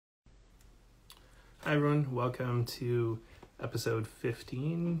Hi everyone, welcome to episode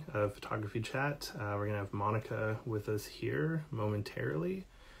 15 of Photography Chat. We're going to have Monica with us here momentarily.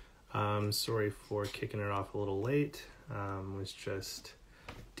 Sorry for kicking it off a little late. Was just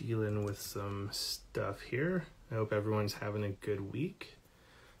dealing with some stuff here. I hope everyone's having a good week.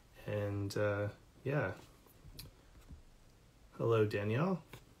 And yeah. Hello Danielle.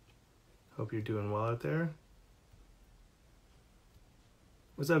 Hope you're doing well out there.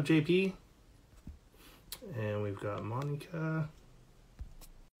 What's up JP? And we've got Monica.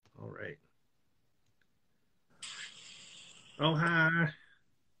 All right. Oh, hi.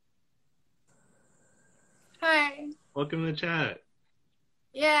 Hi. Welcome to the chat.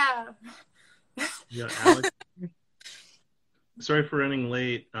 Yeah. You got Alex. Sorry for running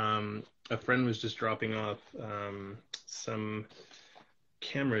late. A friend was just dropping off some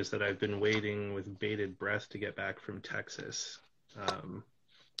cameras that I've been waiting with bated breath to get back from Texas,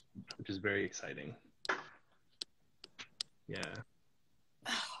 which is very exciting. Yeah.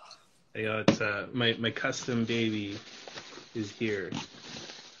 I got my custom baby is here.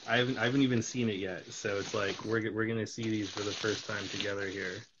 I haven't even seen it yet, so it's like we're gonna see these for the first time together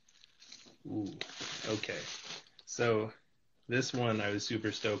here. Ooh, okay. So this one I was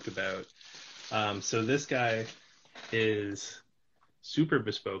super stoked about. So this guy is super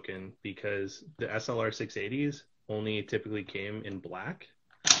bespoken because the SLR 680s only typically came in black,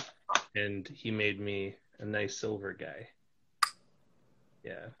 and he made me a nice silver guy.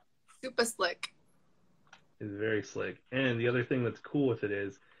 Yeah. Super slick. It's very slick. And the other thing that's cool with it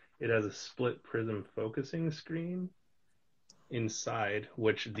is it has a split prism focusing screen inside,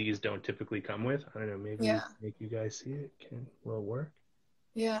 which these don't typically come with. I don't know, maybe make you guys see it. Will it work?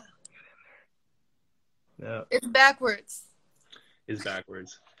 Yeah. No. It's backwards. It's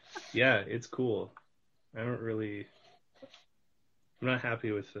backwards. Yeah, it's cool. I'm not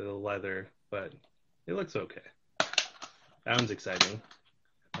happy with the leather, but it looks okay. That one's exciting.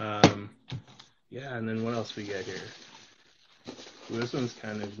 Yeah, and then what else we get here? Ooh, this one's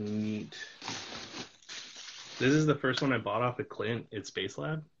kind of neat. This is the first one I bought off of Clint at Space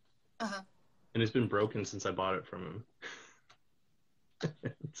Lab. Uh-huh. And it's been broken since I bought it from him.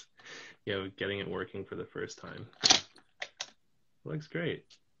 Getting it working for the first time. It looks great.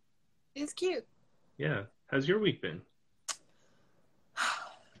 It's cute. Yeah. How's your week been?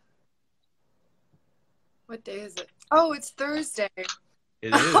 What day is it? Oh, it's Thursday. It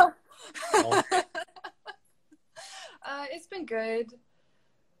is. It's been good.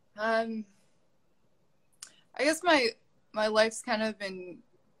 I guess my life's kind of been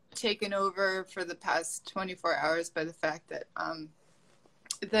taken over for the past 24 hours by the fact that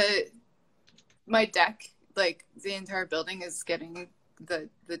my deck, like the entire building is getting the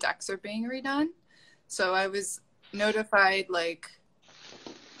decks are being redone. So I was notified like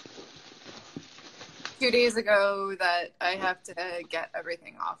 2 days ago that I have to get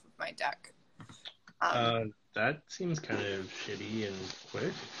everything off of my deck. That seems kind of shitty and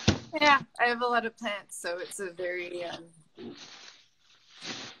quick. Yeah, I have a lot of plants, so it's a very a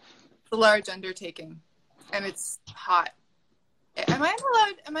large undertaking, and it's hot. Am I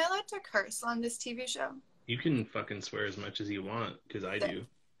allowed to curse on this TV show? You can fucking swear as much as you want, because I do.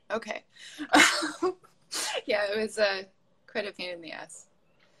 Okay. Yeah, it was quite a pain in the ass.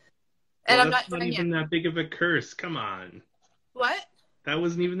 And well, I'm not even that big of a curse. Come on. What? That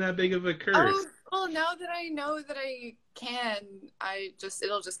wasn't even that big of a curse. Oh, well, now that I know that I can,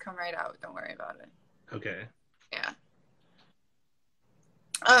 it'll just come right out. Don't worry about it. Okay. Yeah.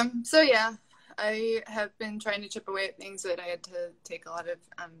 So yeah, I have been trying to chip away at things, but I had to take a lot of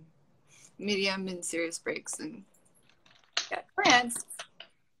medium and serious breaks and get plants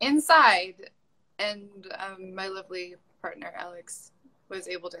inside. And my lovely partner Alex was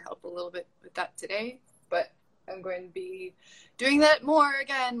able to help a little bit with that today, but I'm going to be doing that more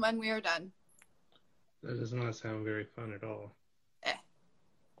again when we are done. That does not sound very fun at all.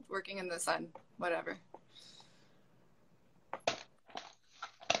 Working in the sun, whatever.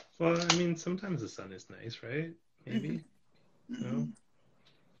 Well, I mean, sometimes the sun is nice, right? Maybe. Mm-hmm. No?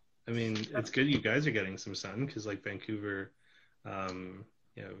 I mean, it's good you guys are getting some sun, because like Vancouver,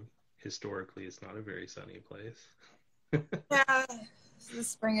 historically it's not a very sunny place. Yeah, the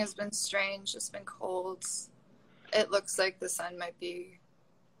spring has been strange. It's been cold. It looks like the sun might be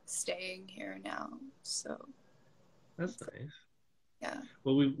staying here now, so that's nice. Yeah.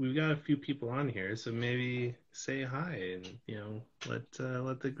 Well, we've got a few people on here, so maybe say hi and let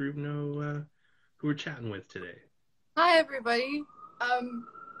the group know who we're chatting with today. Hi everybody.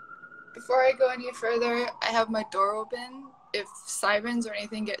 Before I go any further, I have my door open. If sirens or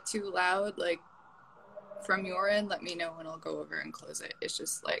anything get too loud, like from your end, let me know and I'll go over and close it. It's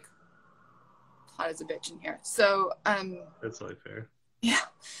just like hot as a bitch in here. So That's only fair. yeah.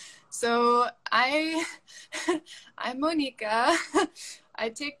 So I'm Monica. I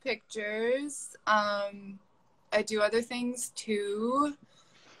take pictures. I do other things too.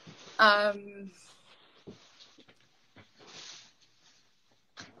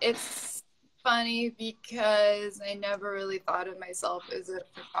 It's funny because I never really thought of myself as a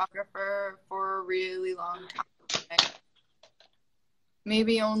photographer for a really long time.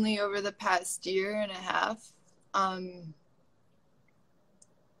 Maybe only over the past year and a half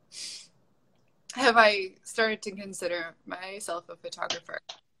have I started to consider myself a photographer.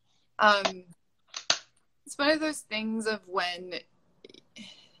 It's one of those things of when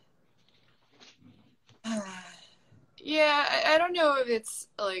yeah, I don't know if it's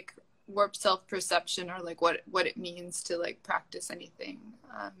like warped self-perception or like what it means to like practice anything.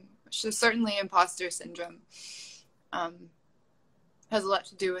 So certainly imposter syndrome has a lot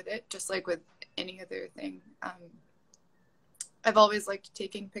to do with it, just like with any other thing. I've always liked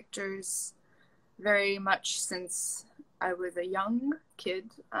taking pictures very much since I was a young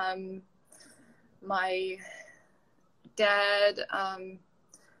kid. My dad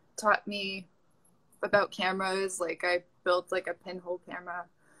taught me about cameras. Like I built like a pinhole camera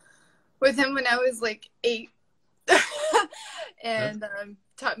with him when I was like 8 and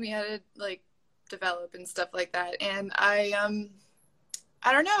taught me how to like develop and stuff like that. And I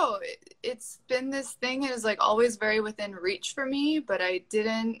don't know, it's been this thing that is like always very within reach for me, but I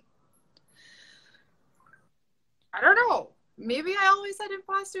don't know, maybe I always had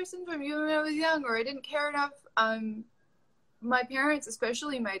imposter syndrome even when I was young, or I didn't care enough. My parents,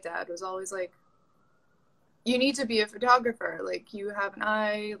 especially my dad, was always like, you need to be a photographer. Like, you have an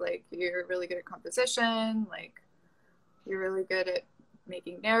eye, like, you're really good at composition, like, you're really good at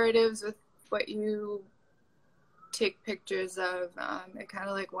making narratives with what you take pictures of. It kind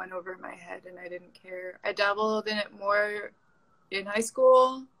of, like, went over my head, and I didn't care. I dabbled in it more in high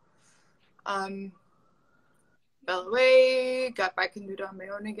school. Fell away, got back into it on my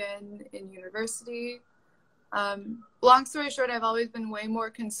own again in university. Long story short, I've always been way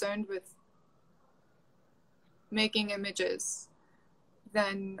more concerned with making images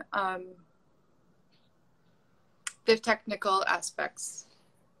than the technical aspects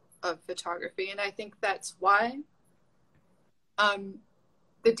of photography. And I think that's why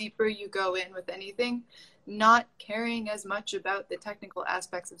the deeper you go in with anything, not caring as much about the technical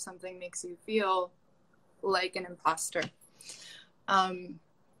aspects of something makes you feel like an imposter.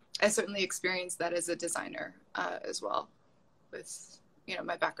 I certainly experienced that as a designer as well, with, you know,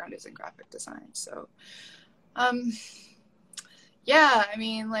 my background is in graphic design. So yeah, I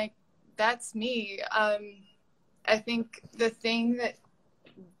mean, like, that's me. I think the thing that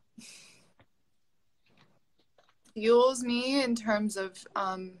fuels me in terms of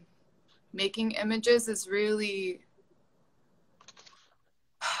making images is really,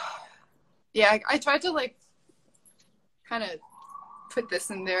 yeah, I tried to like kind of put this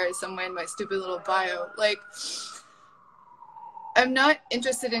in there somewhere in my stupid little bio. Like, I'm not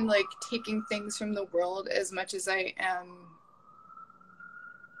interested in like taking things from the world as much as I am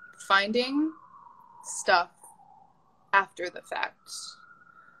finding stuff after the fact.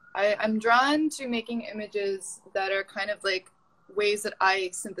 I'm drawn to making images that are kind of like ways that I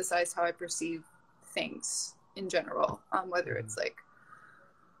synthesize how I perceive things in general, whether it's like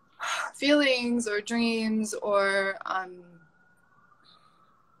feelings or dreams or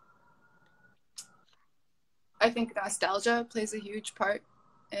I think nostalgia plays a huge part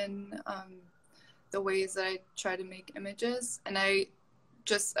in the ways that I try to make images. And I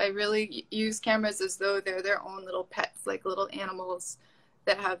really use cameras as though they're their own little pets, like little animals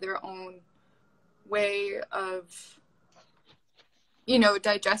that have their own way of, you know,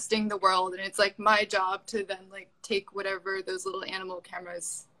 digesting the world. And it's like my job to then like take whatever those little animal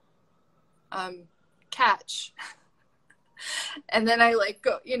cameras catch. And then I like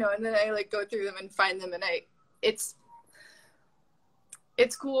go, you know, and then I like go through them and find them, and it's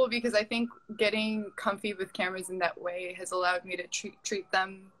cool because I think getting comfy with cameras in that way has allowed me to treat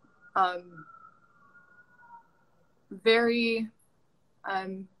them very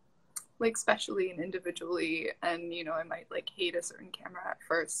like specially and individually. And, you know, I might like hate a certain camera at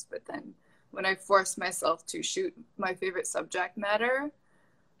first, but then when I force myself to shoot my favorite subject matter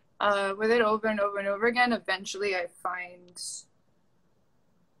with it over and over and over again, eventually I find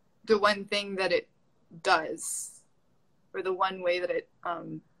the one thing that it does, or the one way that it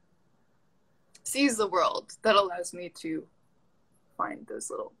sees the world, that allows me to find those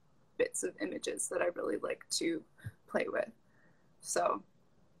little bits of images that I really like to play with. So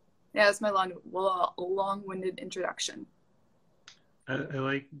yeah, that's my long-winded introduction. I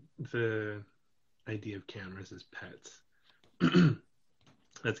like the idea of cameras as pets.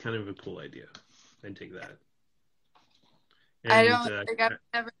 That's kind of a cool idea. I'd take that. I And don't like I've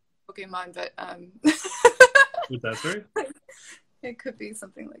never Pokemon, but what's that, sorry? it could be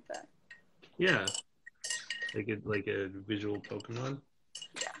something like that. Yeah, like a visual Pokemon.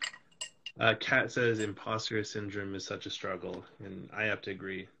 Yeah. Kat says imposter syndrome is such a struggle, and I have to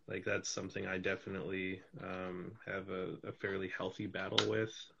agree. Like that's something I definitely have a fairly healthy battle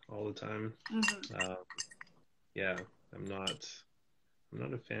with all the time. Mm-hmm. Yeah, I'm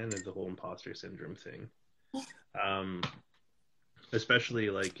not a fan of the whole imposter syndrome thing. Um, Especially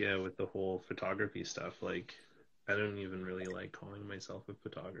like yeah, with the whole photography stuff. Like I don't even really like calling myself a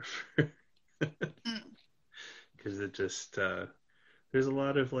photographer Mm. because it just there's a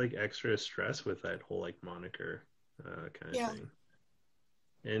lot of like extra stress with that whole like moniker kind of Yeah. thing.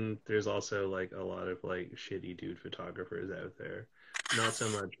 And there's also like a lot of like shitty dude photographers out there. Not so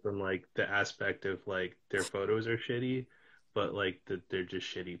much from like the aspect of like their photos are shitty, but like that they're just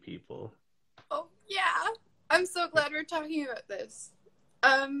shitty people. Oh yeah. I'm so glad we're talking about this.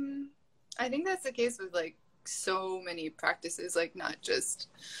 I think that's the case with like so many practices, like not just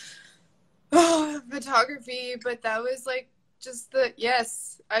photography, but that was like just the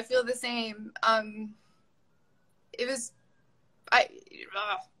yes, I feel the same. It was I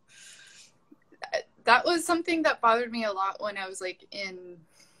that was something that bothered me a lot when I was like in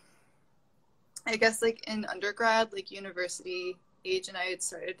I guess like in undergrad, like university age, and I had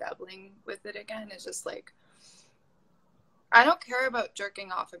started dabbling with it again. It's just like I don't care about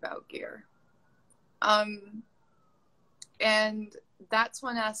jerking off about gear. Um, and that's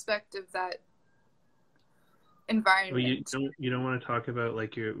one aspect of that Well, environment. you don't want to talk about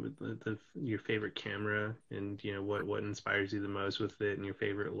like your favorite camera and you know what inspires you the most with it and your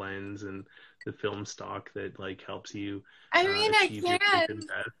favorite lens and the film stock that like helps you I mean, achieve your vision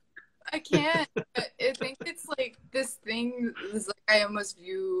I can, but I think it's like this thing is like I almost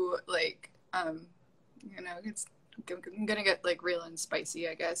view like it's I'm gonna get like real and spicy,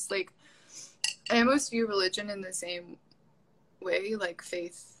 I guess. Like I almost view religion in the same way, like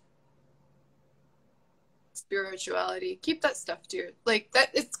faith, spirituality. Keep that stuff to your like that.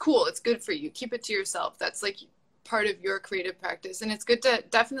 It's cool. It's good for you. Keep it to yourself. That's like part of your creative practice, and it's good to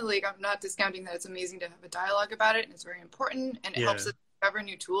definitely. I'm not discounting that it's amazing to have a dialogue about it, and it's very important, and it Yeah. helps us discover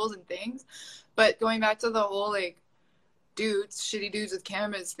new tools and things. But going back to the whole like shitty dudes with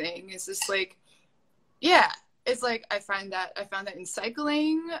cameras thing, is just like, yeah, it's like I found that in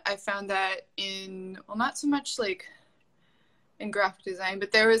cycling. I found that in well, not so much like in graphic design,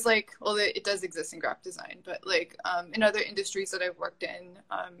 but there was like, well, it does exist in graphic design, but like in other industries that I've worked in,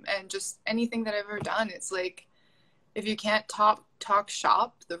 and just anything that I've ever done, it's like if you can't talk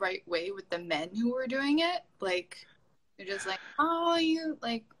shop the right way with the men who were doing it, like you're just like, oh, you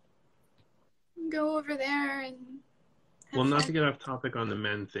like go over there and have Well, not fun. to get off topic on the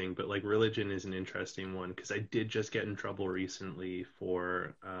men thing, but like religion is an interesting one because I did just get in trouble recently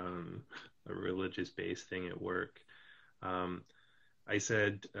for a religious based thing at work. Um, I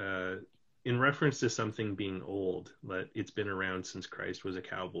said, in reference to something being old, that it's been around since Christ was a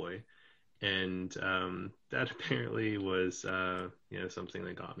cowboy. And that apparently was, something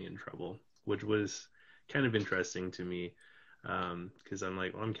that got me in trouble, which was kind of interesting to me because I'm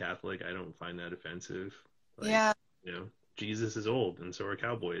like, well, I'm Catholic. I don't find that offensive. Like, Yeah. Jesus is old, and so are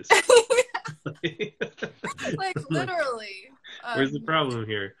cowboys. Like Like, literally. where's the problem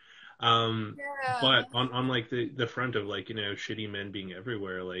here? Yeah. But on like the front of like shitty men being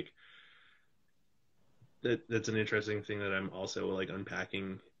everywhere, like that's an interesting thing that I'm also like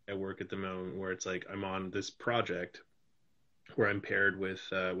unpacking at work at the moment, where it's like I'm on this project where I'm paired with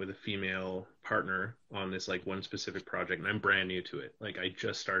a female partner on this like one specific project, and I'm brand new to it. Like I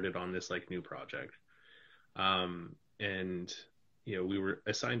just started on this like new project, and we were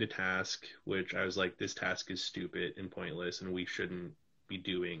assigned a task, which I was like, this task is stupid and pointless, and we shouldn't be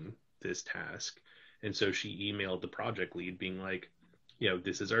doing this task. And so she emailed the project lead, being like,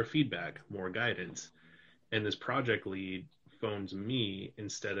 this is our feedback, more guidance. And this project lead phones me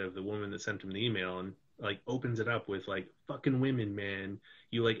instead of the woman that sent him the email and like opens it up with like fucking women, man.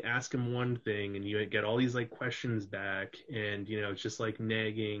 You like ask him one thing and you get all these like questions back, and it's just like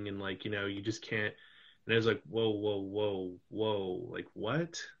nagging, and like you just can't. And I was like, whoa, whoa, whoa, whoa, like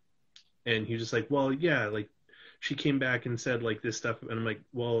what? And he was just like, well, yeah, like she came back and said like this stuff, and I'm like,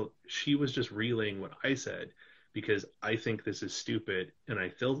 well, she was just relaying what I said because I think this is stupid, and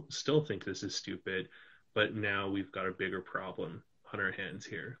I still think this is stupid, but now we've got a bigger problem on our hands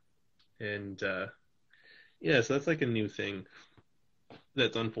here. And yeah, so that's like a new thing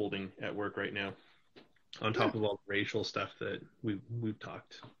that's unfolding at work right now. on Hmm. top of all the racial stuff that we've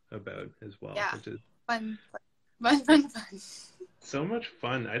talked about as well, Yeah. which is Fun, fun, fun, fun, fun. so much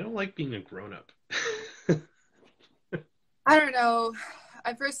fun. I don't like being a grown up. I don't know.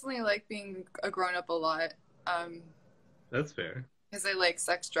 I personally like being a grown up a lot. Um, That's fair. because I like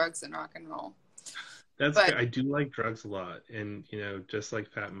sex, drugs, and rock and roll. That's But fair. I do like drugs a lot, and just like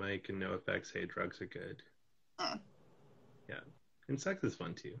Fat Mike and NoFX, hey, drugs are good. uh, Yeah, and sex is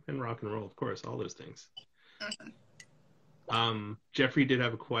fun too, and rock and roll, of course, all those things. mhm. Jeffrey did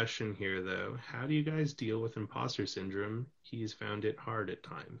have a question here though. How do you guys deal with imposter syndrome? He's found it hard at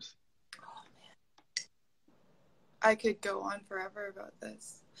times. I could go on forever about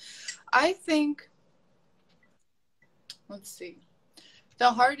this. I think, let's see,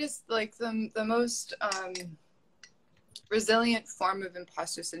 the hardest, like the most resilient form of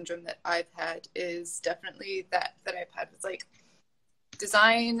imposter syndrome that I've had is definitely that I've had with like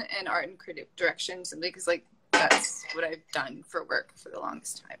design and art and creative direction, simply because like that's what I've done for work for the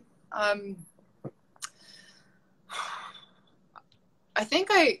longest time. I think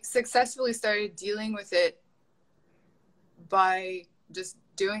I successfully started dealing with it by just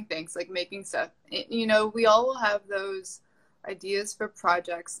doing things like making stuff. We all will have those ideas for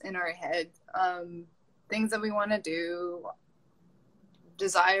projects in our head, things that we want to do,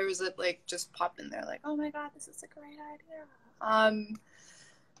 desires that like just pop in there, like, oh my god, this is a great idea.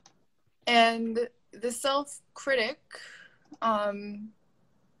 And the self-critic,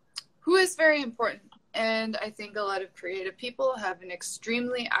 who is very important. And I think a lot of creative people have an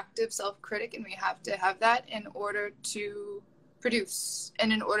extremely active self-critic, and we have to have that in order to produce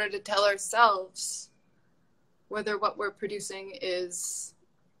and in order to tell ourselves whether what we're producing is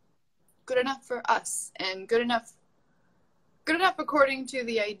good enough for us and good enough according to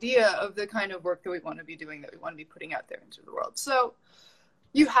the idea of the kind of work that we want to be doing, that we want to be putting out there into the world. So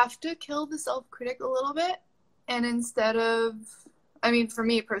you have to kill the self-critic a little bit. And instead of, I mean, for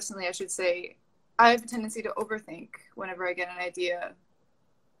me personally, I should say, I have a tendency to overthink whenever I get an idea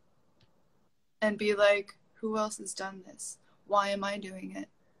and be like, who else has done this? Why am I doing it?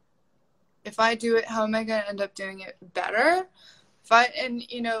 If I do it, how am I going to end up doing it better?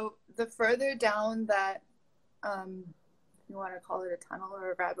 The further down that, you want to call it a tunnel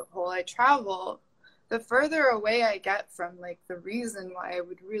or a rabbit hole I travel, the further away I get from like the reason why I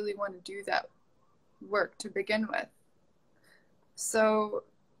would really want to do that work to begin with. So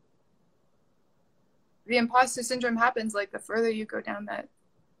the imposter syndrome happens like the further you go down that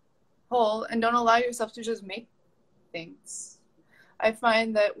hole and don't allow yourself to just make things. I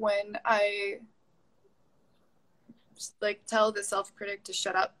find that when I just, like, tell the self-critic to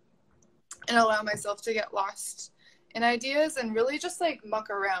shut up and allow myself to get lost in ideas and really just like muck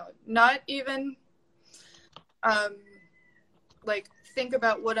around, not even like think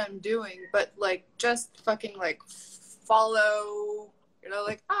about what I'm doing, but like just fucking like follow,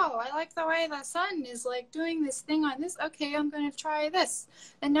 like, oh, I like the way the sun is like doing this thing on this. Okay, I'm gonna try this,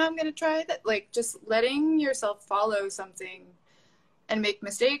 and now I'm gonna try that. Like just letting yourself follow something and make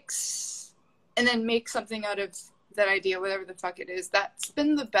mistakes, and then make something out of that idea, whatever the fuck it is. That's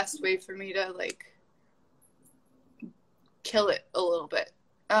been the best way for me to like kill it a little bit,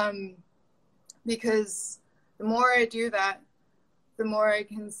 because the more I do that, the more I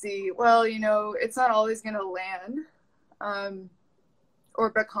can see, well, it's not always going to land, or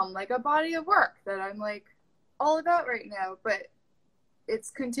become like a body of work that I'm like all about right now. But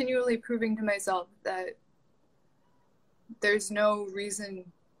it's continually proving to myself that there's no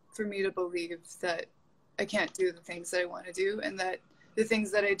reason for me to believe that I can't do the things that I want to do, and that the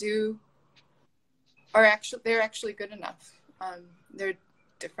things that I do they're actually good enough. They're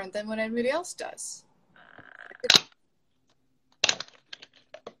different than what anybody else does.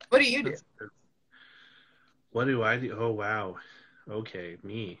 What do you do? What do I do? Oh wow. Okay,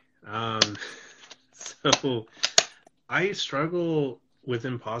 me. So I struggle with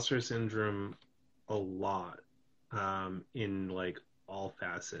imposter syndrome a lot, in like all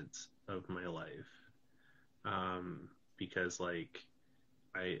facets of my life. Because like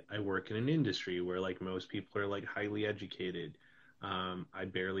I work in an industry where like most people are like highly educated. I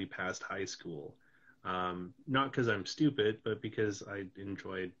barely passed high school. Not because I'm stupid, but because I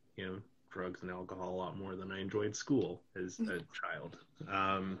enjoyed, drugs and alcohol a lot more than I enjoyed school as a child.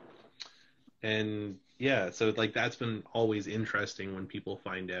 And yeah, so like that's been always interesting when people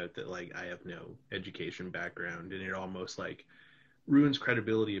find out that like I have no education background, and it almost like ruins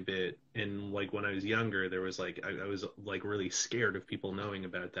credibility a bit. And like when I was younger, there was like I was like really scared of people knowing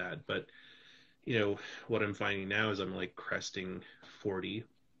about that. But what I'm finding now is I'm like cresting 40,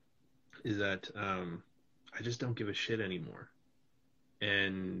 is that I just don't give a shit anymore.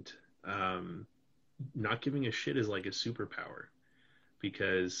 And not giving a shit is like a superpower,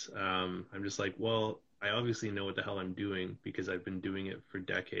 because I'm just like, well, I obviously know what the hell I'm doing because I've been doing it for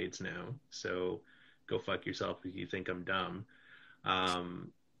decades now. So go fuck yourself if you think I'm dumb.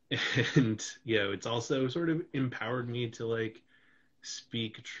 Um, and it's also sort of empowered me to like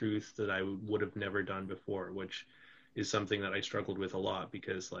speak truth that I would have never done before, which is something that I struggled with a lot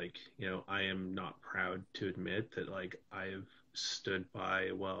because, like, I am not proud to admit that, like, I've stood by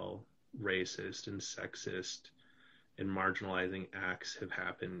while racist and sexist and marginalizing acts have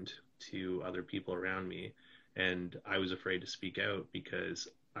happened to other people around me. And I was afraid to speak out because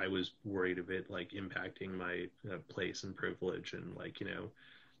I was worried of it, like, impacting my place and privilege and, like,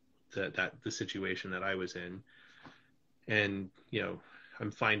 that the situation that I was in. And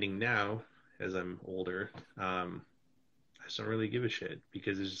I'm finding now, as I'm older, I just don't really give a shit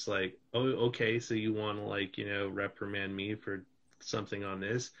because it's just like, oh, okay, so you want to, like, reprimand me for something on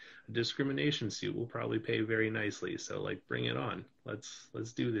this. A discrimination suit will probably pay very nicely, so like, bring it on.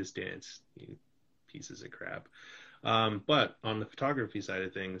 Let's do this dance, you pieces of crap. But on the photography side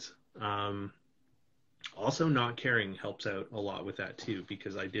of things, also not caring helps out a lot with that too,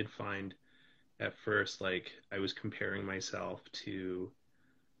 because I did find at first, like, I was comparing myself to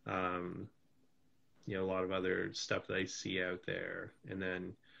um, a lot of other stuff that I see out there. And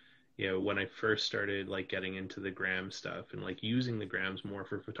then, when I first started like getting into the gram stuff and like using the grams more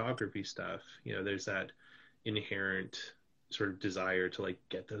for photography stuff, there's that inherent sort of desire to like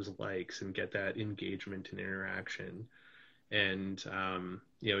get those likes and get that engagement and interaction. And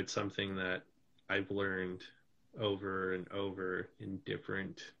it's something that I've learned over and over in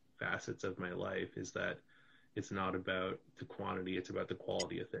different facets of my life, is that it's not about the quantity, it's about the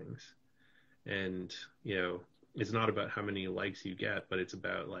quality of things. And it's not about how many likes you get, but it's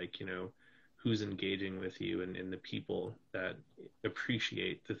about, like, who's engaging with you, and the people that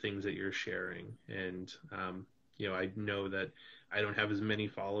appreciate the things that you're sharing. And I know that I don't have as many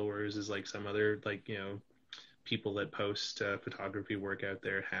followers as like some other, like, people that post photography work out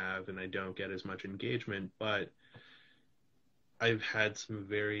there have, and I don't get as much engagement, but I've had some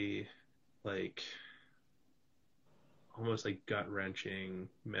very, like, almost like gut wrenching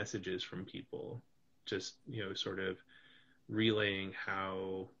messages from people, just sort of relaying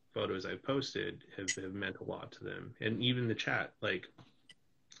how photos I've posted have meant a lot to them. And even the chat, like,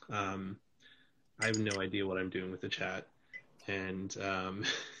 um, I have no idea what I'm doing with the chat. And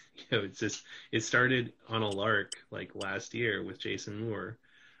it's just, it started on a lark like last year with Jason Moore,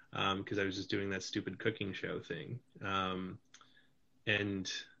 because I was just doing that stupid cooking show thing.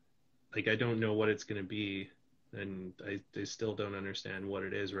 And like, I don't know what it's going to be, and I still don't understand what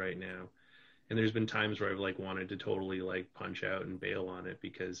it is right now. And there's been times where I've like wanted to totally like punch out and bail on it,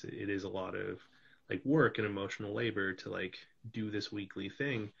 because it is a lot of like work and emotional labor to like do this weekly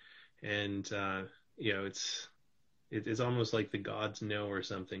thing. And it's almost like the gods know or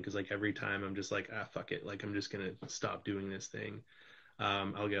something, because like every time I'm just like, fuck it, like I'm just gonna stop doing this thing.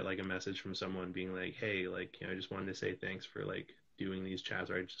 I'll get like a message from someone being like, hey, like, I just wanted to say thanks for like doing these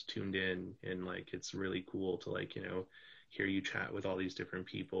chats, or I just tuned in, and like it's really cool to like hear you chat with all these different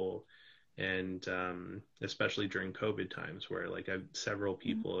people. And especially during COVID times, where like I've several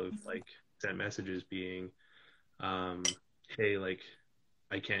people have like sent messages being, hey, like,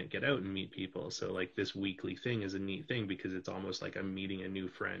 I can't get out and meet people, so like this weekly thing is a neat thing, because it's almost like I'm meeting a new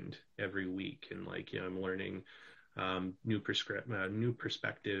friend every week, and like I'm learning new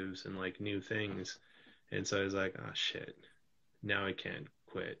perspectives and like new things. And so I was like, oh shit, now I can't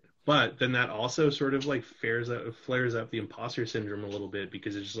quit. But then that also sort of like flares up the imposter syndrome a little bit,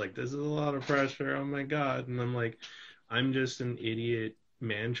 because it's just like, this is a lot of pressure. Oh my God. And I'm like, I'm just an idiot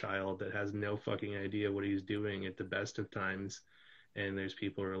man child that has no fucking idea what he's doing at the best of times. And there's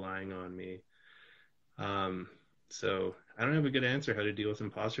people relying on me. Um, so I don't have a good answer how to deal with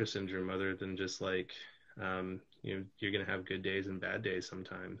imposter syndrome, other than just like, you're going to have good days and bad days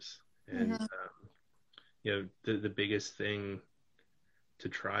sometimes. And, Mm-hmm. the biggest thing to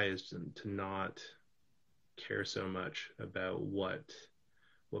try is to not care so much about what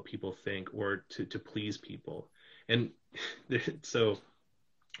people think, or to please people. And so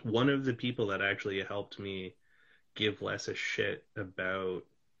one of the people that actually helped me give less a shit about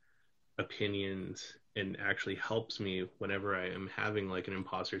opinions, and actually helps me whenever I am having like an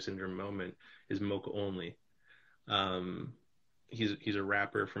imposter syndrome moment, is Mocha Only. Um, he's a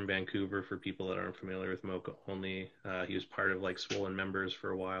rapper from Vancouver, for people that aren't familiar with Mocha Only. He was part of like Swollen Members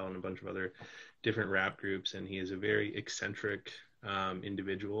for a while, and a bunch of other different rap groups, and he is a very eccentric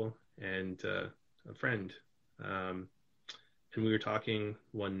individual, and a friend. Um, and we were talking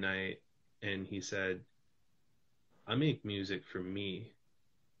one night, and he said, I make music for me.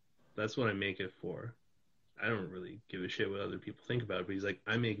 That's what I make it for. I don't really give a shit what other people think about it, but he's like,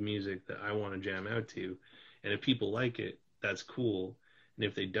 I make music that I want to jam out to, and if people like it, that's cool, and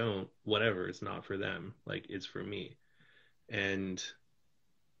if they don't, whatever, it's not for them. Like, it's for me. And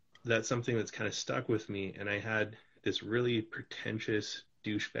that's something that's kind of stuck with me. And I had this really pretentious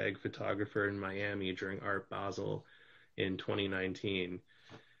douchebag photographer in Miami during Art Basel in 2019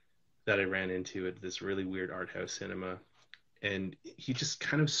 that I ran into at this really weird art house cinema. And he just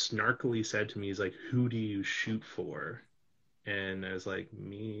kind of snarkily said to me, he's like, "Who do you shoot for?" And I was like,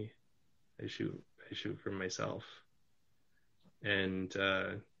 "Me, I shoot for myself." And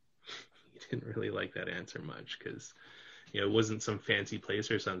he didn't really like that answer much because it wasn't some fancy place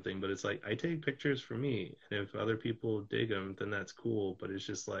or something, but it's like I take pictures for me, and if other people dig them, then that's cool. But it's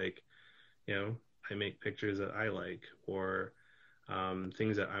just like, I make pictures that I like, or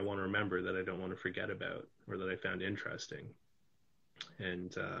things that I want to remember that I don't want to forget about, or that I found interesting.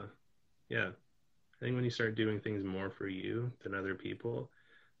 And yeah, I think when you start doing things more for you than other people,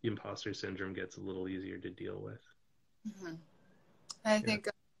 the imposter syndrome gets a little easier to deal with. Mm-hmm. I think,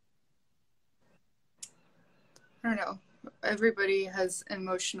 I don't know, everybody has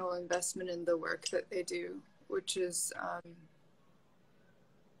emotional investment in the work that they do, which is,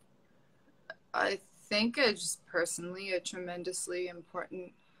 I think, just personally a tremendously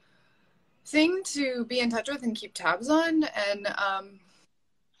important thing to be in touch with and keep tabs on, and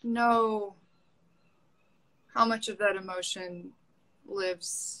know how much of that emotion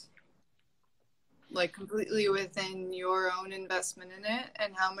lives like completely within your own investment in it,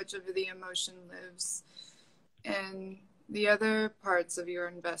 and how much of the emotion lives in the other parts of your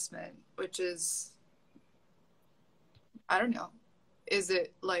investment, which is, I don't know, is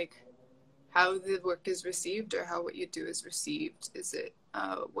it like how the work is received, or how what you do is received? Is it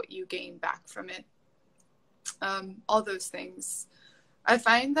what you gain back from it? All those things. I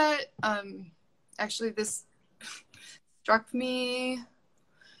find that actually this struck me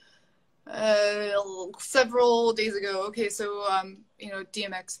several days ago. Okay, so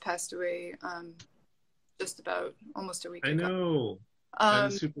DMX passed away just about almost a week I ago. know.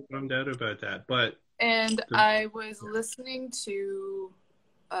 I'm super bummed out about that, but I was listening to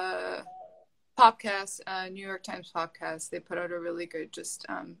podcast, New York Times podcast. They put out a really good, just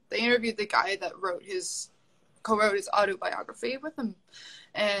they interviewed the guy that co-wrote his autobiography with him,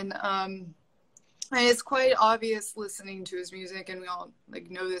 and it's quite obvious listening to his music, and we all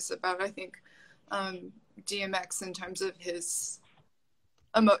like know this about, I think, DMX in terms of his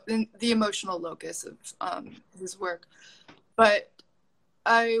the emotional locus of his work. But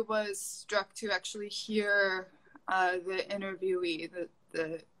I was struck to actually hear the interviewee,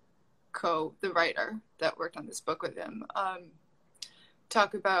 the writer that worked on this book with him,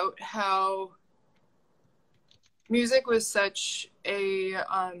 talk about how music was such a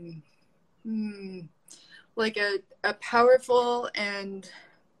like a powerful and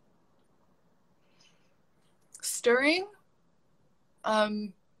stirring,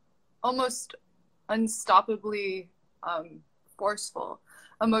 almost unstoppably forceful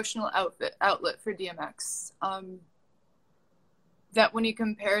emotional outlet for DMX. That when he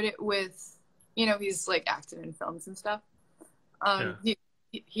compared it with, he's like acted in films and stuff.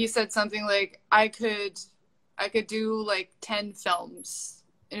 He said something like, I could do like 10 films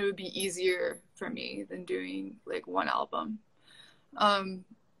and it would be easier for me than doing like one album. And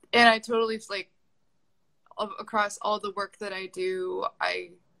I totally, like, across all the work that I do,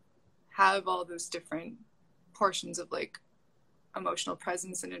 I have all those different portions of like emotional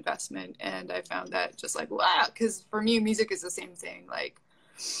presence and investment, and I found that just like, wow, because for me music is the same thing. Like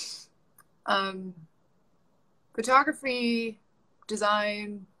photography,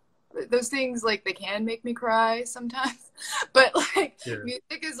 design, those things, like, they can make me cry sometimes, but like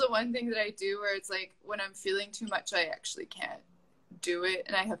music is the one thing that I do where it's like when I'm feeling too much I actually can't do it,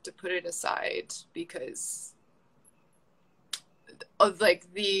 and I have to put it aside because of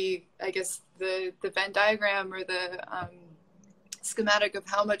like the Venn diagram, or the schematic of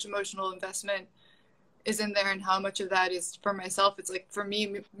how much emotional investment is in there and how much of that is for myself. It's like, for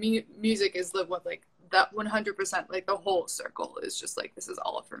me, music is the one, like that 100%, like the whole circle is just like, this is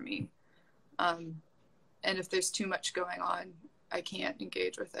all for me. And if there's too much going on, I can't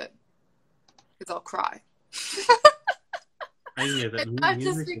engage with it because I'll cry. I hear that. Not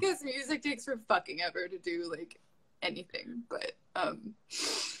just because music takes for fucking ever to do like anything, but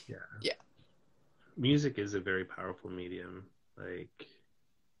yeah. Music is a very powerful medium. Like,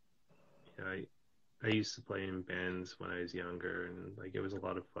 I used to play in bands when I was younger, and like it was a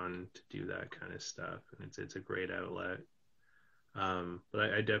lot of fun to do that kind of stuff, and it's a great outlet.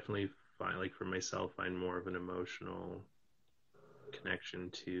 But I definitely find, like, for myself, find more of an emotional connection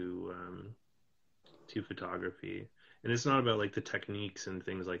to photography. And it's not about like the techniques and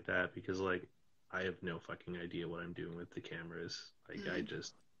things like that, because like I have no fucking idea what I'm doing with the cameras. Like I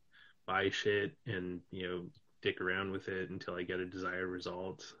just buy shit and dick around with it until I get a desired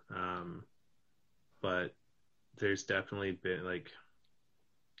result. But there's definitely been like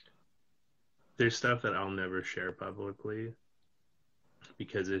there's stuff that I'll never share publicly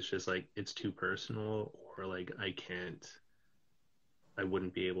because it's just like it's too personal, or like I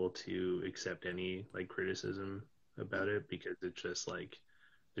wouldn't be able to accept any like criticism about it because it's just like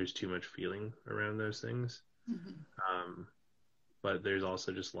there's too much feeling around those things. But there's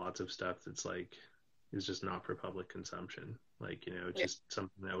also just lots of stuff that's like is just not for public consumption. Like, it's just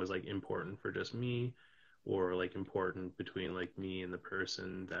something that was like important for just me, or like important between like me and the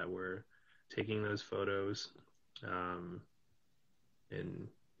person that were taking those photos. And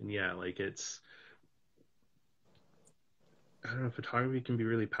yeah, like I don't know, photography can be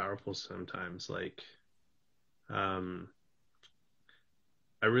really powerful sometimes. Like, I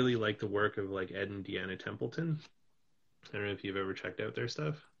really like the work of like Ed and Deanna Templeton. I don't know if you've ever checked out their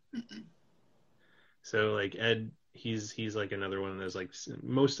stuff. So like Ed, he's like another one of those, like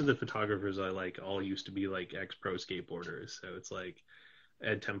most of the photographers I like all used to be like ex-pro skateboarders. So it's like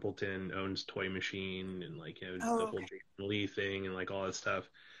Ed Templeton owns Toy Machine and like the whole Jason Lee thing and like all that stuff.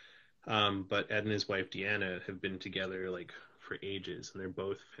 But Ed and his wife Deanna have been together like for ages, and they're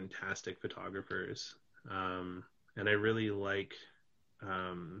both fantastic photographers. And I really like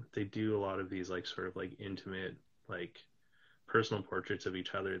they do a lot of these like sort of like intimate like personal portraits of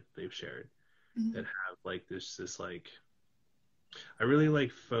each other that they've shared that have like this like I really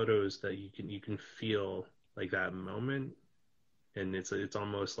like photos that you can feel like that moment, and it's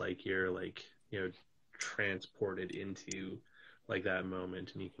almost like you're like transported into like that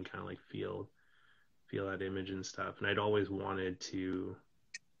moment, and you can kind of like feel that image and stuff. And I'd always wanted to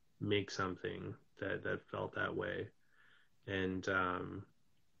make something that felt that way, and I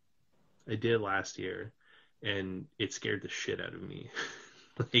did last year, and it scared the shit out of me.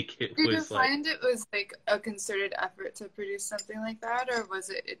 Like it Did was you find it was like a concerted effort to produce something like that, or was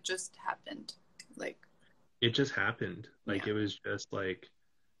it just happened? Like it just happened. Like it was just like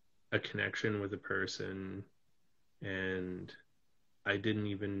a connection with a person, and I didn't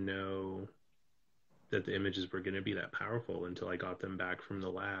even know that the images were going to be that powerful until I got them back from the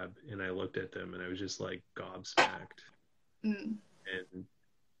lab, and I looked at them and I was just like gobsmacked. And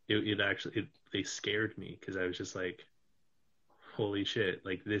they scared me because I was just like, holy shit,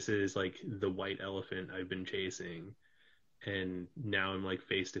 like this is like the white elephant I've been chasing, and now I'm like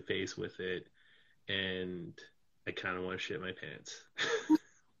face to face with it, and I kind of want to shit my pants.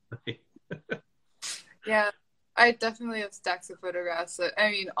 Yeah, I definitely have stacks of photographs.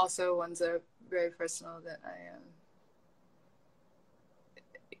 I mean, also ones that are very personal that I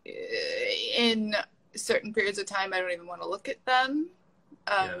in certain periods of time I don't even want to look at them.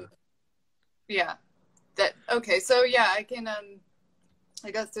 Yeah. That okay. So yeah, I can. I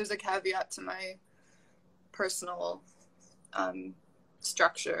guess there's a caveat to my personal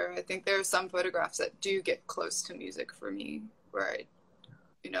structure. I think there are some photographs that do get close to music for me, where I,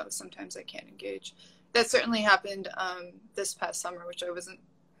 sometimes I can't engage. That certainly happened this past summer, which I wasn't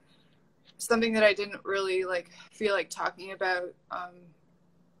something that I didn't really like feel like talking about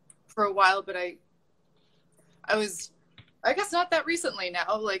for a while, but I was, I guess not that recently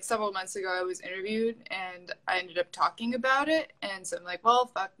now, like several months ago I was interviewed and I ended up talking about it, and so I'm like, well,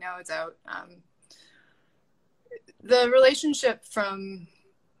 fuck, now it's out. The relationship from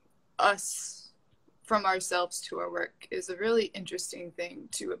ourselves to our work is a really interesting thing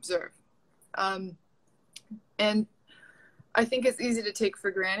to observe. And I think it's easy to take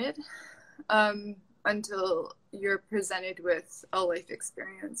for granted until you're presented with a life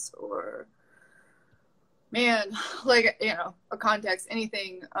experience or, like, a context,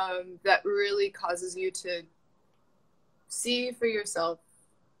 anything that really causes you to see for yourself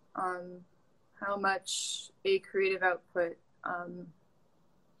how much a creative output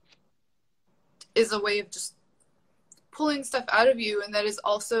is a way of just pulling stuff out of you, and that is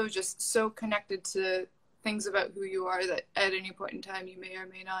also just so connected to things about who you are that at any point in time you may or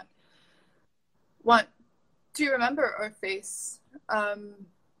may not want to remember or face.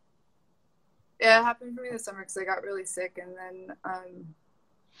 Yeah, it happened for me this summer because I got really sick, and then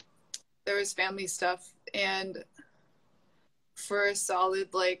there was family stuff, and for a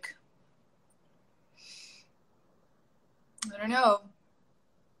solid, like, I don't know.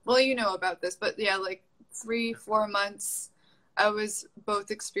 Well, you know about this, but yeah, like 3-4 months, I was both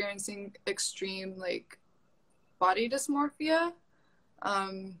experiencing extreme, like, body dysmorphia,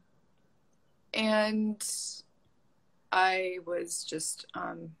 and I was just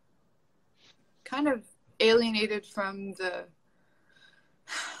kind of alienated from the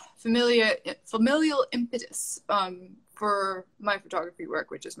familial impetus for my photography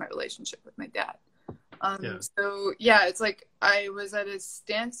work, which is my relationship with my dad. So yeah, it's like I was at a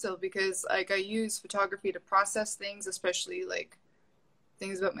standstill because like I use photography to process things, especially like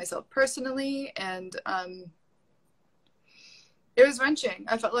things about myself personally, and it was wrenching.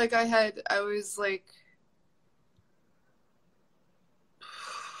 I felt like I was like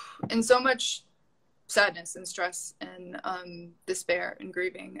in so much sadness and stress and despair and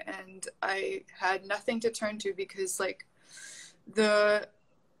grieving, and I had nothing to turn to because like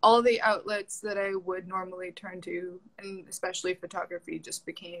all the outlets that I would normally turn to, and especially photography, just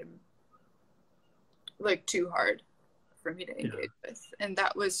became like too hard for me to engage with. And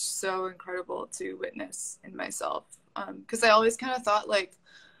that was so incredible to witness in myself. Because I always kind of thought like,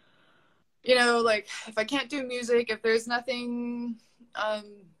 you know, like if I can't do music, if there's nothing,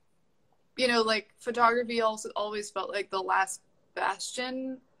 you know, like photography also always felt like the last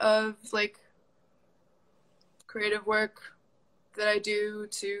bastion of like creative work that I do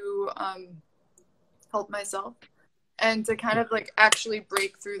to help myself, and to kind of like actually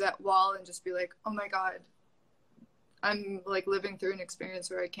break through that wall and just be like, oh my God, I'm like living through an experience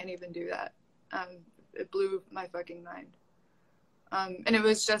where I can't even do that. It blew my fucking mind. And it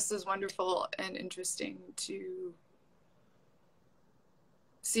was just as wonderful and interesting to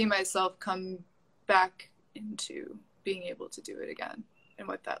see myself come back into being able to do it again and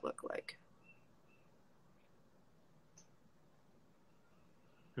what that looked like.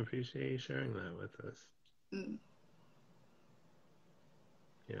 I appreciate you sharing that with us.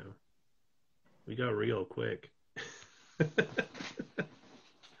 Yeah. We got real quick.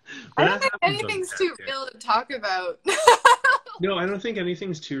 I don't think anything's too real to talk about. No, I don't think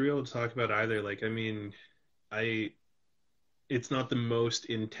anything's too real to talk about either. Like, I mean, it's not the most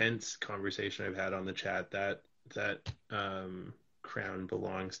intense conversation I've had on the chat. That crown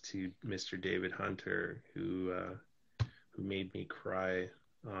belongs to Mr. David Hunter, who made me cry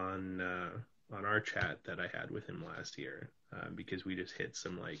on our chat that I had with him last year, because we just hit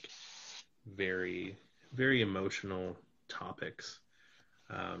some like very, very emotional topics.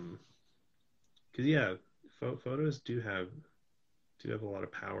 Because yeah, photos do have a lot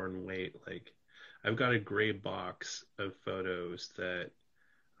of power and weight. Like, I've got a gray box of photos that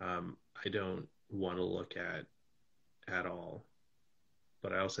I don't want to look at all,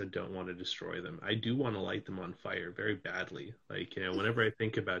 but I also don't want to destroy them. I do want to light them on fire very badly. Like, you know, whenever I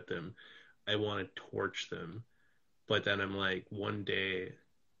think about them, I want to torch them, but then I'm like, one day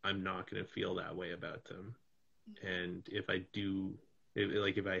I'm not going to feel that way about them. And if I do,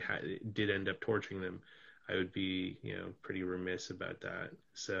 if I did end up torching them, I would be, you know, pretty remiss about that.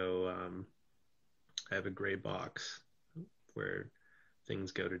 So I have a gray box where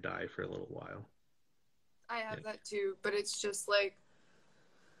things go to die for a little while. I have that too, but it's just like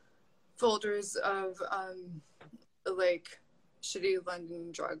folders of like shitty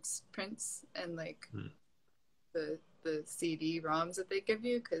London Drugs prints and like the CD-ROMs that they give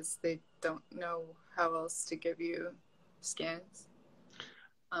you because they don't know how else to give you scans.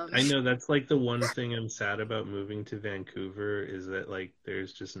 I know that's like the one thing I'm sad about moving to Vancouver is that like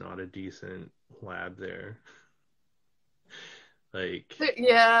there's just not a decent lab there. Like,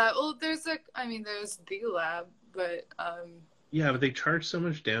 yeah, well, there's the lab, but yeah, but they charge so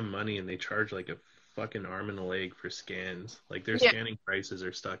much damn money, and they charge like a fucking arm and a leg for scans. Like, their scanning prices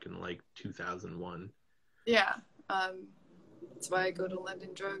are stuck in like 2001. Yeah, that's why I go to London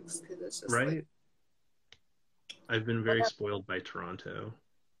Drugs, because it's just right. Like... I've been very spoiled by Toronto.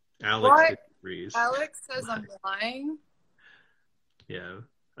 Alex agrees. Alex says I'm lying. Yeah.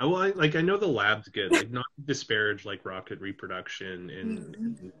 Well, I know the lab's good. Like, not to disparage like Rocket Reproduction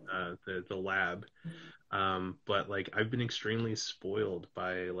and the lab, but like I've been extremely spoiled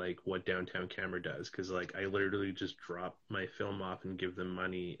by like what Downtown Camera does, because like I literally just drop my film off and give them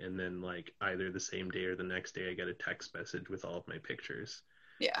money, and then like either the same day or the next day I get a text message with all of my pictures.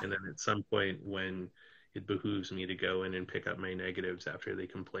 Yeah. And then at some point when it behooves me to go in and pick up my negatives after they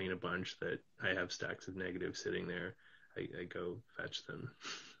complain a bunch that I have stacks of negatives sitting there, I go fetch them.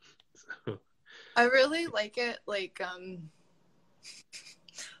 So I really like it. Like,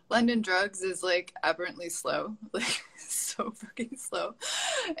 London Drugs is like aberrantly slow, like so fucking slow,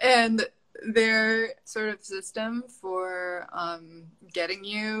 and their sort of system for getting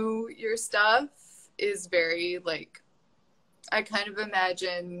you your stuff is very like, I kind of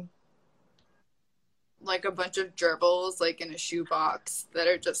imagine like a bunch of gerbils like in a shoebox that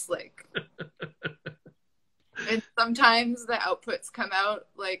are just like and sometimes the outputs come out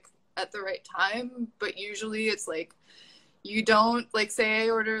like at the right time, but usually it's like you don't like, say I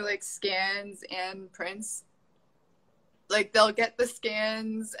order like scans and prints, like they'll get the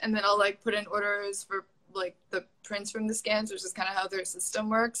scans and then I'll like put in orders for like the prints from the scans, which is kind of how their system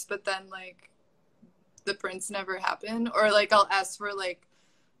works, but then like the prints never happen, or like I'll ask for like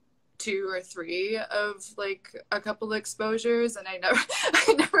 2 or 3 of like a couple exposures and I never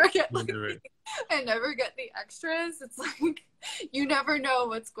I never get like I never get the extras. It's like you never know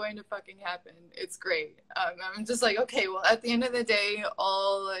what's going to fucking happen. It's great. I'm just like, okay, well at the end of the day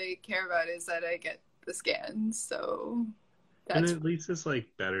all I care about is that I get the scans, so And that's at least it's like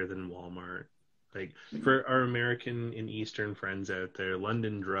better than Walmart. Like for our American and Eastern friends out there,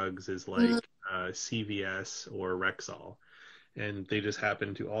 London Drugs is like CVS or Rexall, and they just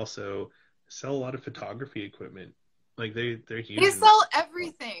happen to also sell a lot of photography equipment. Like they're huge. they sell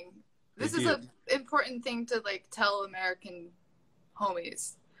everything. They This is do. an important thing to like tell American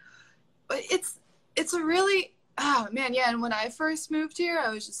homies. But it's a really, oh man, yeah. And when I first moved here, I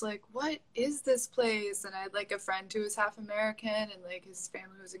was just like, what is this place? And I had like a friend who was half American, and like his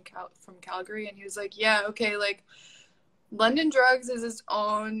family was from Calgary, and he was like, yeah, okay, like London Drugs is its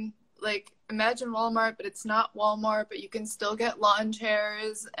own, like imagine Walmart, but it's not Walmart, but you can still get lawn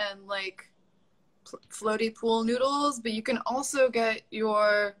chairs and like floaty pool noodles, but you can also get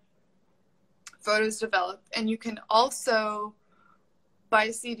your photos developed, and you can also buy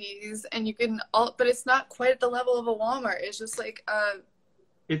CDs, and you can all, but it's not quite at the level of a Walmart. It's just like a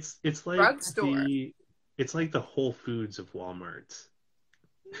It's like drugstore. it's like the Whole Foods of Walmart's.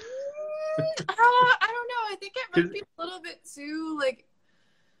 I don't know. I think it might be a little bit too like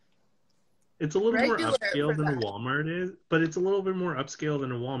It's a little more regular upscale for than a that. Walmart is, but it's a little bit more upscale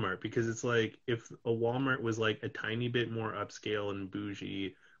than a Walmart because it's like if a Walmart was like a tiny bit more upscale and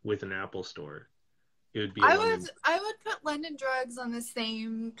bougie with an Apple store, it would be a London. I would put London Drugs on the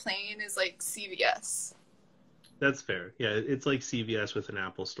same plane as like CVS. That's fair. Yeah, it's like CVS with an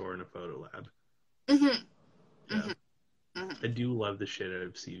Apple store and a photo lab. Mm-hmm. Yeah, Mm-hmm. Mm-hmm. I do love the shit out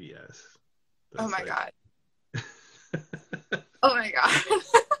of CVS. Oh That's my like god. Oh my god.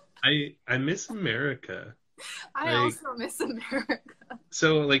 I miss America. I Like also miss America.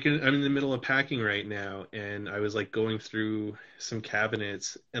 so like I'm in the middle of packing right now and I was like going through some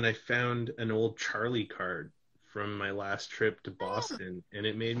cabinets and I found an old Charlie card from my last trip to Boston and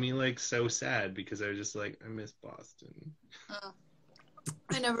it made me like so sad because I was just like I miss Boston. Mm.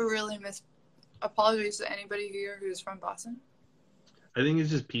 I never really miss. Apologies to anybody here who's from Boston. I think it's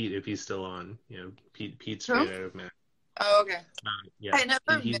just Pete if he's still on. Pete Who? straight out of Mac. Oh, okay. Yeah, I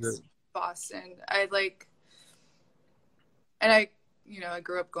never he's a missed Boston. I like, and I, I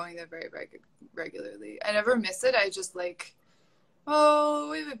grew up going there very regularly. I never miss it. I just like,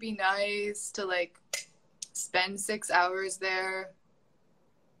 oh, it would be nice to like spend 6 hours there,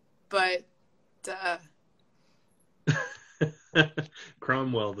 but uh,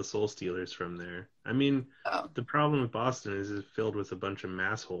 Cromwell, the Soul Stealers from there. I mean, oh, the problem with Boston is it's filled with a bunch of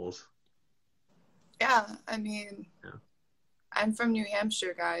massholes. yeah. I mean, Yeah. I'm from New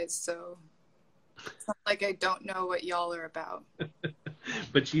Hampshire, guys, so it's not like I don't know what y'all are about.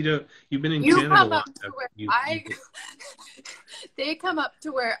 But you've been in You Canada come long up to enough. where You they come up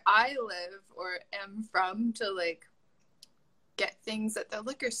to where I live or am from to like get things at the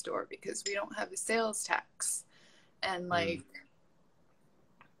liquor store because we don't have a sales tax. And like,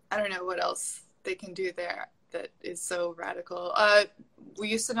 I don't know what else they can do there that is so radical. We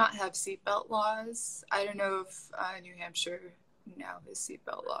used to not have seatbelt laws. I don't know if New Hampshire now has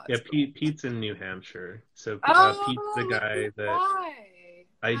seatbelt laws. Yeah, Pete's in New Hampshire. So Pete's the Look guy who's that why.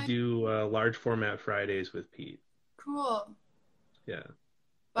 I do large format Fridays with Pete. Cool. Yeah,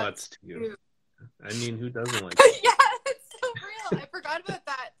 Butts butts too. I mean, who doesn't like yeah, it's so real. I forgot about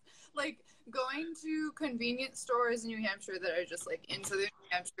that. Like going to convenience stores in New Hampshire that are just like into the New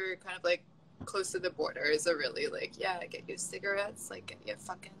Hampshire, kind of like close to the border, is a really like, yeah, get you cigarettes, like get you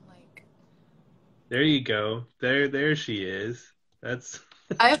fucking like. There you go. There she is. That's.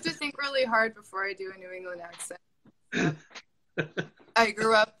 I have to think really hard before I do a New England accent. I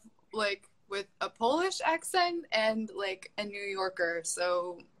grew up like with a Polish accent and like a New Yorker,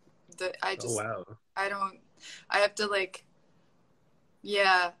 so Oh wow. I have to like,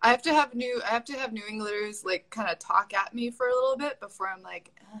 yeah, I have to have New Englanders like kind of talk at me for a little bit before I'm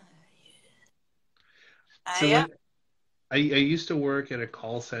like, So yeah. I used to work at a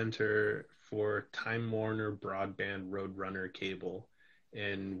call center for Time Warner Broadband Roadrunner Cable,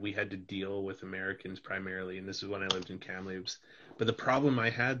 and we had to deal with Americans primarily, and this is when I lived in Kamloops. But the problem I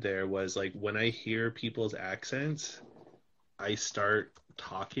had there was like when I hear people's accents, I start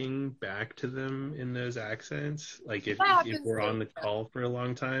talking back to them in those accents. Like if That if happens we're so on the much. call for a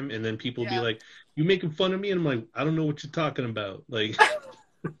long time, and then people be Yeah. like, "You making fun of me?" And I'm like, "I don't know what you're talking about." Like,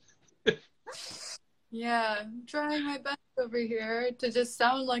 Yeah, I'm trying my best over here to just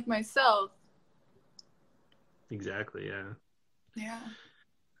sound like myself. exactly, yeah. Yeah.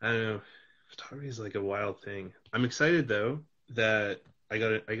 I don't know. Photography is like a wild thing. I'm excited though that I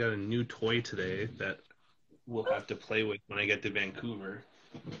got a new toy today that we'll have to play with when I get to Vancouver.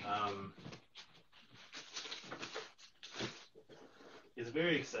 Um, it's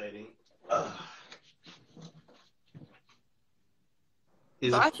very exciting.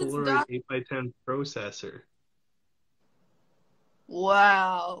 Is a Gotcha's Polaroid dot. 8x10 processor.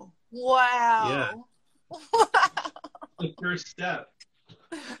 Wow. Yeah, Wow. the first step.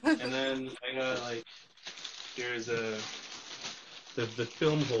 And then I got like here's the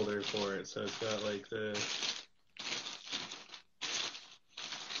film holder for it. So it's got like the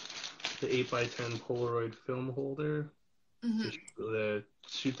 8x10 Polaroid film holder to Mhm.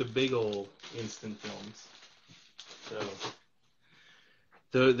 shoot the big old instant films. So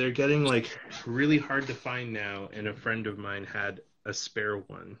they're getting like really hard to find now, and a friend of mine had a spare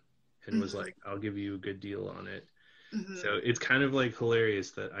one and was Mhm. like, "I'll give you a good deal on it." Mhm. So it's kind of like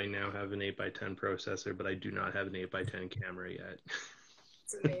hilarious that I now have an 8x10 processor, but I do not have an 8x10 camera yet.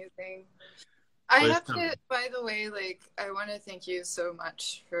 It's amazing. I But it's have to, coming. by the way, like, I want to thank you so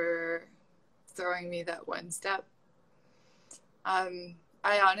much for throwing me that one step. I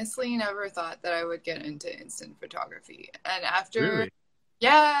honestly never thought that I would get into instant photography. And after, Really?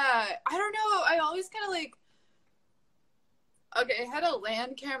 yeah, I don't know. I always kind of like, okay, I had a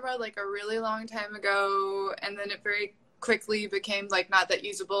land camera like a really long time ago, and then it very quickly became like not that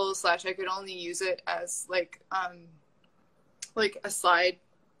usable, slash, I could only use it as like a slide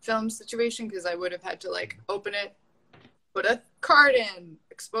film situation because I would have had to like open it, put a card in,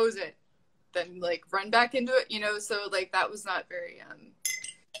 expose it, then like run back into it, you know, so like that was not very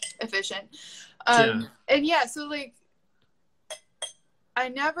efficient. Yeah. And yeah, so like I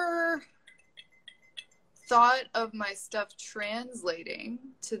never thought of my stuff translating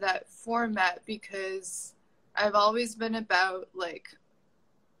to that format because I've always been about like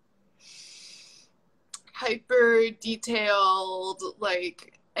hyper detailed,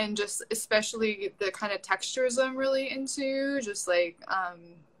 like, and just especially the kind of textures I'm really into, just like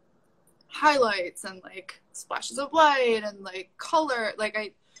highlights and like splashes of light and like color.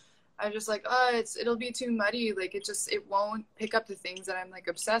 Like I just like, it'll be too muddy. Like it won't pick up the things that I'm like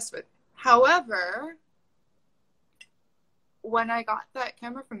obsessed with. However, when I got that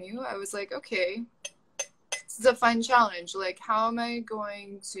camera from you, I was like, okay, this is a fun challenge. Like, how am I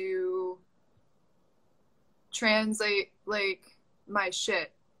going to translate like my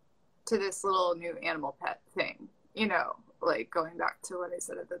shit to this little new animal pet thing? You know, like going back to what I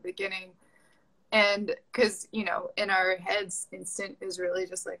said at the beginning. And because, you know, in our heads, instant is really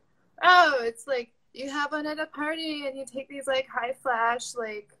just like, oh, it's like you have one at a party and you take these like high flash,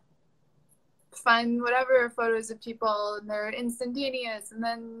 like fun whatever photos of people and they're instantaneous and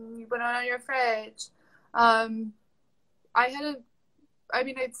then you put it on your fridge. um I hadn't, I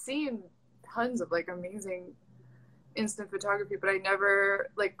mean, I'd seen tons of like amazing instant photography, but I never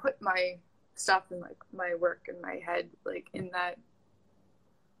like put my stuff and like my work in my head like in that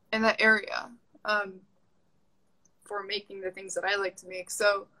area um for making the things that I like to make.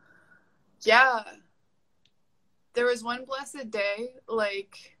 So yeah, there was one blessed day,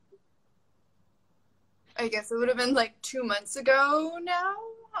 like I guess it would have been like 2 months ago now,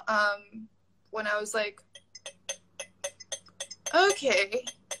 when I was like, okay,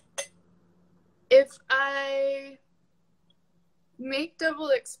 if I make double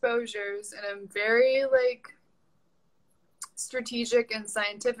exposures and I'm very like strategic and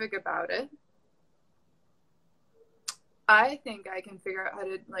scientific about it, I think I can figure out how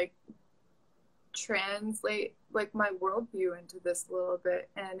to like translate like my worldview into this a little bit.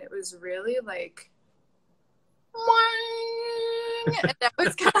 And it was really like, and that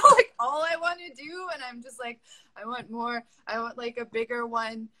was kind of like all I want to do. And I'm just like, I want more. I want like a bigger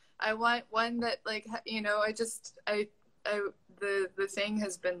one. I want one that like, you know, I the thing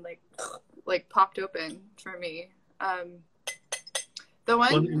has been like popped open for me. The Well,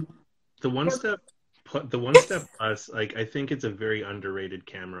 one, the one step plus, like I think it's a very underrated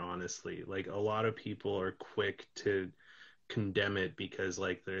camera, honestly. Like a lot of people are quick to condemn it because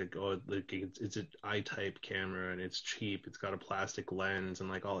like they're oh like it's an I-type camera and it's cheap, it's got a plastic lens and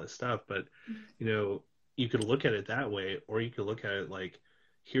like all this stuff. But you know, you could look at it that way, or you could look at it like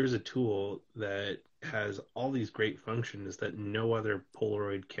here's a tool that has all these great functions that no other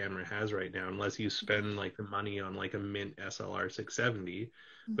Polaroid camera has right now, unless you spend like the money on like a Mint SLR 670.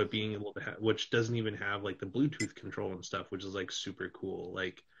 But being able to have, which doesn't even have like the Bluetooth control and stuff, which is like super cool.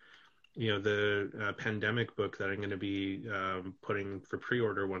 Like, the pandemic book that I'm going to be putting for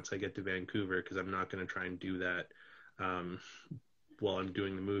pre-order once I get to Vancouver, because I'm not going to try and do that um, while I'm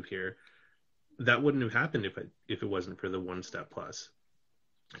doing the move here. That wouldn't have happened if it wasn't for the One Step Plus,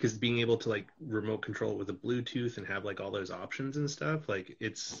 because being able to like remote control it with a Bluetooth and have like all those options and stuff, like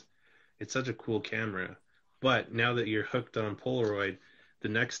it's such a cool camera. But now that you're hooked on Polaroid, the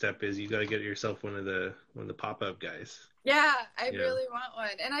next step is you got to get yourself one of the pop-up guys. Yeah, I really want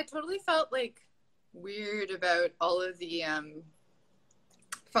one. And I totally felt like weird about all of the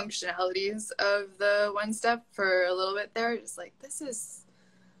functionalities of the One Step for a little bit there. Just like, this is...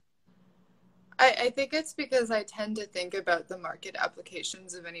 I think it's because I tend to think about the market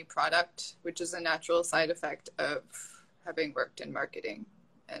applications of any product, which is a natural side effect of having worked in marketing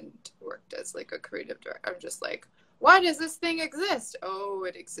and worked as like a creative director. I'm just like, why does this thing exist? Oh,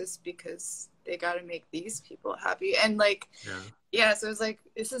 it exists because they got to make these people happy. And like, yeah, so it's like,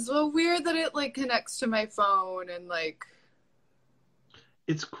 this is so weird that it like connects to my phone and like.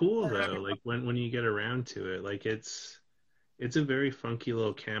 It's cool though, like when you get around to it, like it's a very funky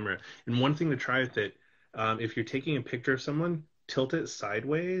little camera. And one thing to try with it, if you're taking a picture of someone, tilt it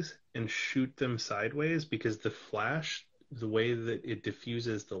sideways and shoot them sideways, because the flash, the way that it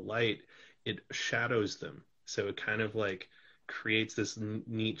diffuses the light, it shadows them. So it kind of like creates this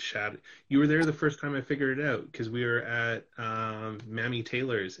neat shadow. You were there the first time I figured it out, because we were at Mammy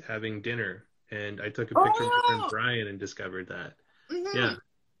Taylor's having dinner, and I took a picture of my friend Brian and discovered that. Mm-hmm. Yeah.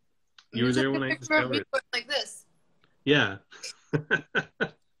 You were there when I discovered it. Like this. Yeah.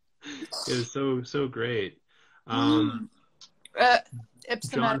 It was so great. John has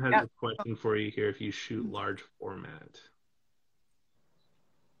a question for you here. If you shoot large format.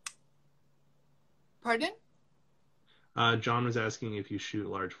 Pardon? John was asking if you shoot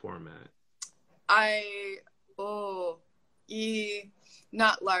large format.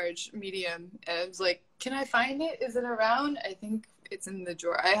 Not large, medium. And I was like, can I find it? Is it around? I think it's in the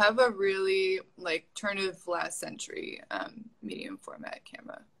drawer. I have a really like turn of last century medium format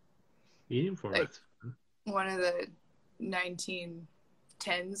camera. Medium format. Like, one of the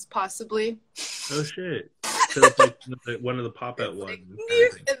 1910s, possibly. Oh shit! So it's like one of the pop-out ones. Like,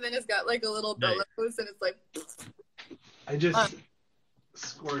 and then it's got like a little bellows, and it's like. I just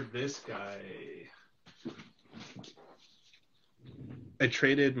scored this guy. I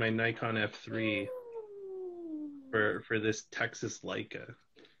traded my Nikon F3 for this Texas Leica,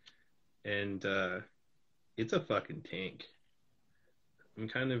 and it's a fucking tank. I'm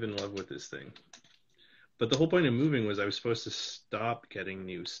kind of in love with this thing. But the whole point of moving was I was supposed to stop getting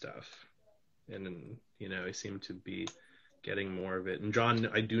new stuff, and then I seem to be getting more of it. And John,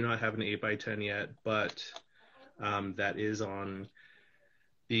 I do not have an 8x10 yet, but that is on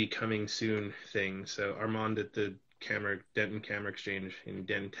the coming soon thing. So Armand at the Denton Camera Exchange in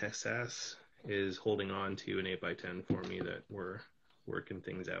Denton, Texas, is holding on to an 8x10 for me that we're working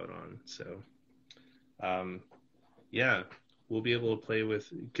things out on. So yeah, we'll be able to play with,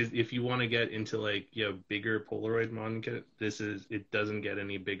 because if you want to get into like bigger Polaroid Monica, it doesn't get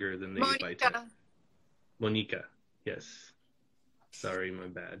any bigger than the 8x10. Monica, yes. Sorry, my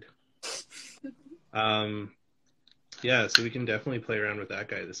bad. Yeah, so we can definitely play around with that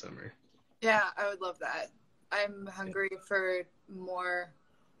guy this summer. Yeah, I would love that. I'm hungry for more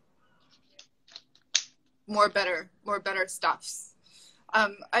better stuffs.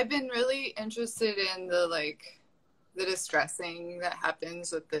 I've been really interested in the distressing that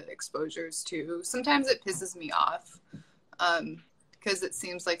happens with the exposures too. Sometimes it pisses me off because it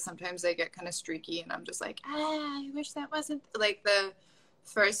seems like sometimes they get kind of streaky, and I'm just like, I wish that wasn't like the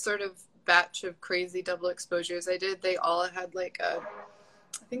first sort of batch of crazy double exposures I did. They all had I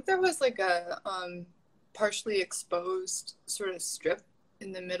think there was like a partially exposed sort of strip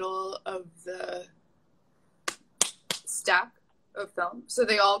in the middle of the stack of film. So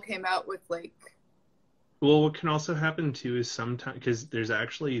they all came out with Well, what can also happen too is sometimes, because there's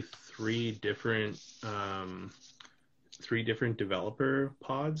actually three different developer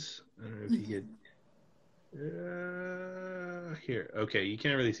pods. I don't know if you get here. Okay, you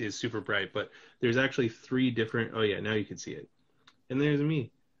can't really see it, super bright, but there's actually three different. Oh yeah, now you can see it. And there's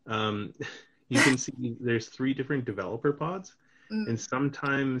me. You can see there's three different developer pods. And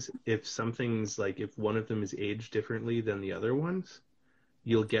sometimes if something's if one of them is aged differently than the other ones,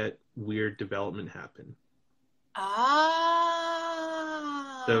 you'll get weird development happen. Ah.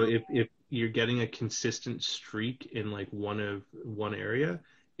 So you're getting a consistent streak in like one area,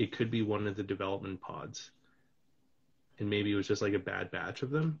 it could be one of the development pods, and maybe it was just like a bad batch of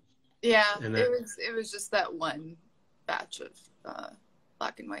them. Yeah, And then it was just that one batch of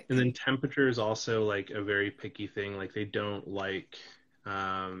black and white and then thing. temperature is also like a very picky thing. Like they don't like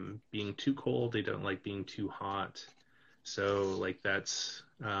being too cold. They don't like being too hot. So like that's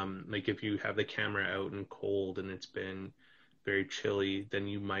like if you have the camera out and cold and it's been very chilly, then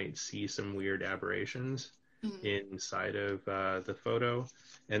you might see some weird aberrations Mm. inside of the photo.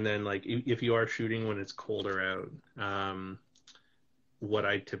 And then like if you are shooting when it's colder out, what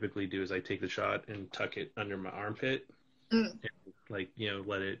I typically do is I take the shot and tuck it under my armpit, Mm. and like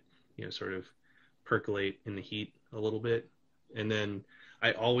let it sort of percolate in the heat a little bit. And then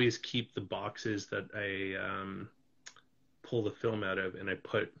I always keep the boxes that I pull the film out of, and I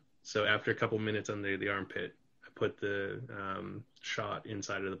put, so after a couple minutes under the armpit, I put the shot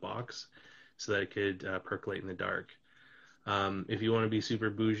inside of the box so that it could percolate in the dark. If you want to be super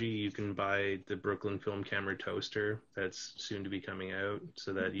bougie, you can buy the Brooklyn Film Camera toaster that's soon to be coming out,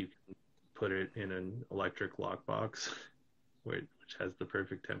 so that you can put it in an electric lockbox, which has the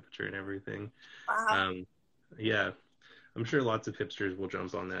perfect temperature and everything. Wow. Um, yeah, I'm sure lots of hipsters will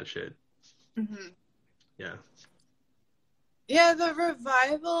jump on that shit. Hmm. Yeah. Yeah, the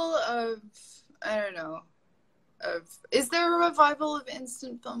revival of, I don't know, is there a revival of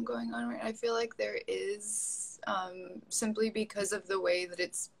instant film going on right now? I feel like there is, simply because of the way that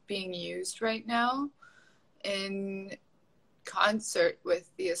it's being used right now in concert with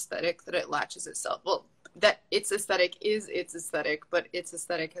the aesthetic that it latches itself. Well, that its aesthetic is its aesthetic, but its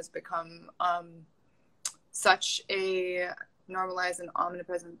aesthetic has become such a normalized and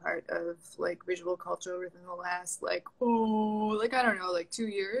omnipresent part of like visual culture within the last like I don't know, like 2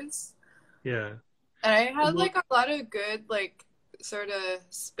 years. Yeah. And I had Well, like a lot of good like sort of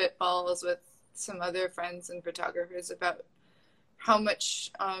spitballs with some other friends and photographers about how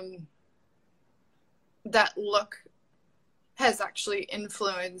much that look has actually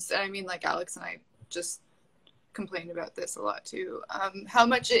influenced. And I mean, like Alex and I just complained about this a lot too. How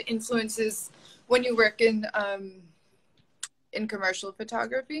much it influences when you work in commercial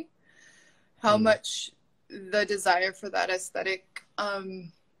photography. How mm, much the desire for that aesthetic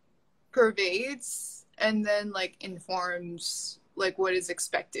pervades and then like informs like what is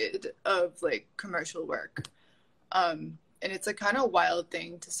expected of like commercial work. And it's a kind of wild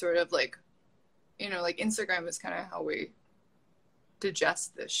thing to sort of like, like Instagram is kind of how we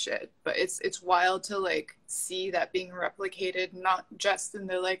digest this shit, but it's wild to like see that being replicated, not just in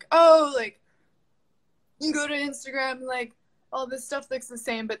the like, oh, like you go to Instagram, like all this stuff looks the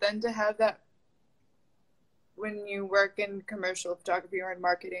same, but then to have that when you work in commercial photography or in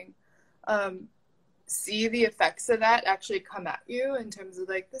marketing, um, see the effects of that actually come at you in terms of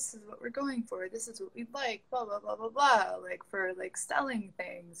like, this is what we're going for, this is what we like, blah blah blah blah blah. Like for like selling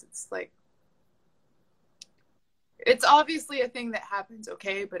things, it's like it's obviously a thing that happens,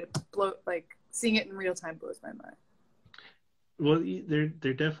 okay, but it like seeing it in real time blows my mind. well,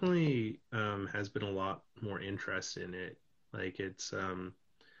 there definitely has been a lot more interest in it. Like it's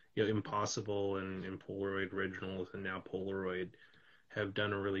Impossible and Polaroid Originals and now Polaroid have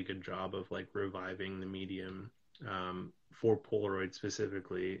done a really good job of like reviving the medium for Polaroid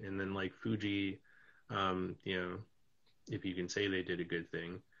specifically, and then like Fuji, um, you know, if you can say they did a good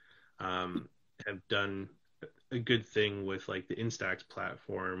thing, um, have done a good thing with like the Instax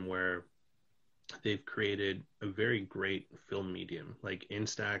platform where they've created a very great film medium. Like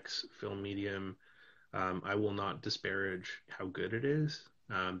Instax film medium, I will not disparage how good it is,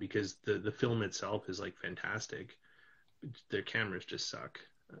 because the film itself is like fantastic. Their cameras just suck.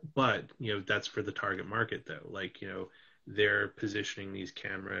 But that's for the target market though. Like they're positioning these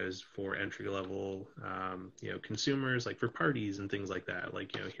cameras for entry level consumers, like for parties and things like that.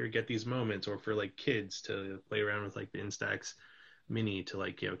 Like here, get these moments, or for like kids to play around with like the Instax Mini to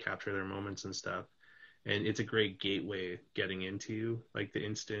like capture their moments and stuff. And it's a great gateway getting into like the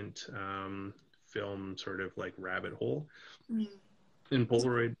instant film sort of like rabbit hole. Mm. And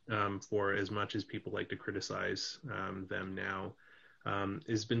Polaroid, for as much as people like to criticize them now,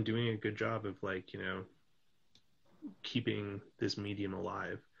 has been doing a good job of like keeping this medium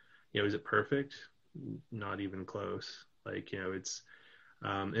alive. Is it perfect? Not even close. Like it's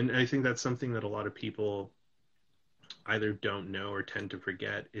and I think that's something that a lot of people either don't know or tend to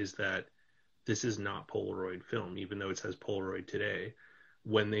forget, is that this is not Polaroid film, even though it says Polaroid today.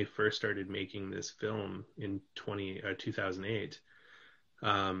 When they first started making this film in 2008,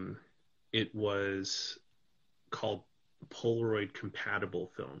 it was called Polaroid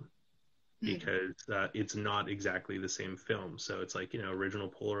compatible film. because it's not exactly the same film. So it's like, original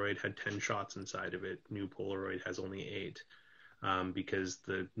Polaroid had 10 shots inside of it. New Polaroid has only 8, because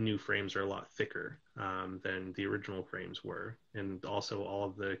the new frames are a lot thicker than the original frames were. And also all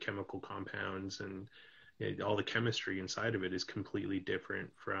of the chemical compounds and all the chemistry inside of it is completely different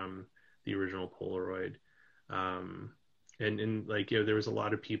from the original Polaroid. And like, there was a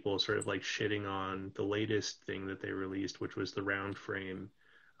lot of people sort of like shitting on the latest thing that they released, which was the round frame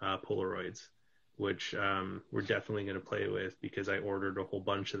Polaroids, which we're definitely going to play with because I ordered a whole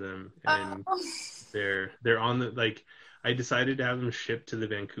bunch of them, and they're on the, like, I decided to have them shipped to the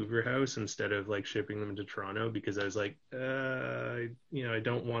Vancouver house instead of like shipping them to Toronto because I was like, I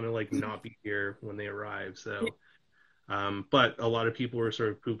don't want to like not be here when they arrive. So, but a lot of people were sort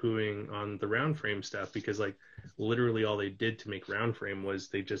of poo-pooing on the round frame stuff because like literally all they did to make round frame was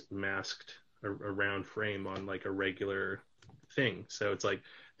they just masked a round frame on like a regular thing. So it's like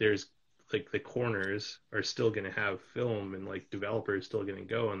there's like the corners are still going to have film and like developers still going to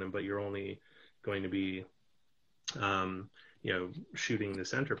go on them, but you're only going to be shooting the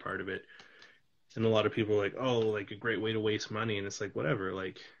center part of it. And a lot of people are like, oh, like a great way to waste money. And it's like, whatever,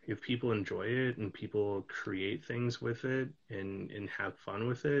 like if people enjoy it and people create things with it and have fun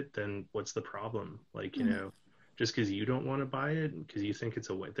with it, then what's the problem? Like, just because you don't want to buy it because you think it's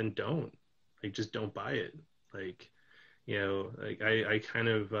a way, then don't, like, just don't buy it. Like, like I kind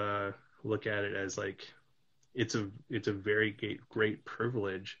of look at it as like, it's a very great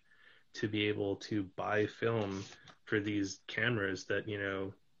privilege to be able to buy film for these cameras that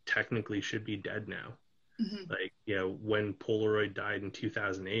technically should be dead now. Like, when Polaroid died in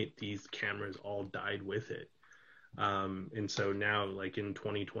 2008, these cameras all died with it. And so now, like in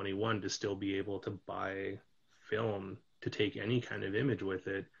 2021, to still be able to buy film to take any kind of image with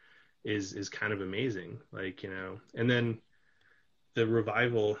it is kind of amazing. Like, and then the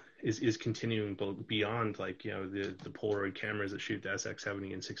revival is continuing beyond like, the Polaroid cameras that shoot the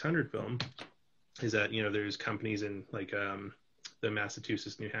SX70 and 600 film. Is that, there's companies in like the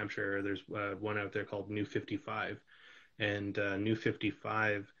Massachusetts, New Hampshire, there's one out there called New 55, and New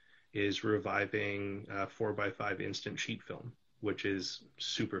 55 is reviving 4x5 instant sheet film, which is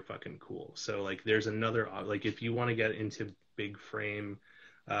super fucking cool. So like there's another, like if you want to get into big frame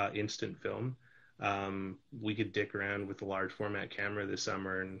instant film, we could dick around with the large format camera this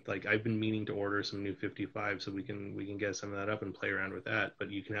summer, and like I've been meaning to order some New 55 so we can get some of that up and play around with that.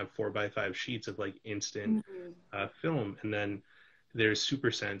 But you can have 4x5 sheets of like instant film, and then there's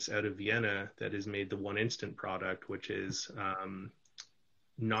SuperSense out of Vienna that has made the one instant product, which is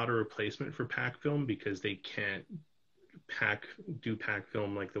not a replacement for pack film because they can't do pack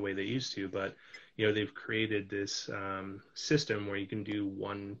film like the way they used to, but they've created this system where you can do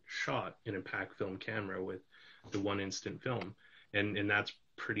one shot in a pack film camera with the one instant film, and that's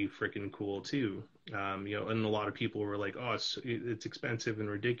pretty freaking cool too. And a lot of people were like, oh, it's expensive and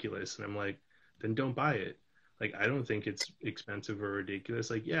ridiculous, and I'm like, then don't buy it. Like, I don't think it's expensive or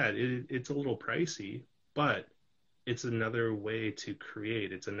ridiculous. Like, yeah, it's a little pricey, but it's another way to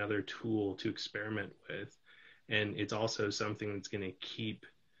create. It's another tool to experiment with. And it's also something that's going to keep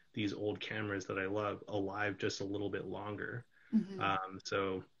these old cameras that I love alive just a little bit longer.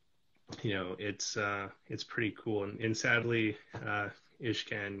 So, it's pretty cool. And sadly,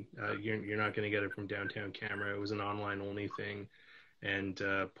 Ishkan, you're not going to get it from Downtown Camera. It was an online only thing, and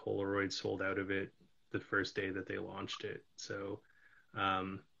Polaroid sold out of it the first day that they launched it. So,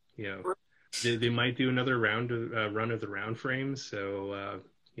 they might do another run of the round frames. So,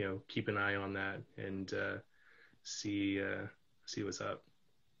 keep an eye on that and see what's up.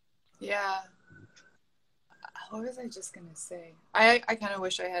 Yeah. What was I just gonna say? I kind of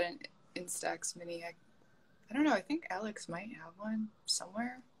wish I had an Instax Mini. I don't know. I think Alex might have one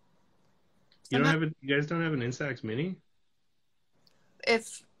somewhere. You guys don't have an Instax Mini?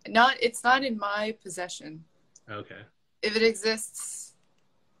 If not, it's not in my possession. Okay. If it exists,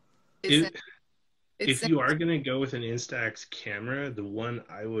 if you are gonna go with an Instax camera, the one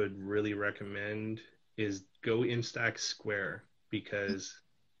I would really recommend is go Instax Square, because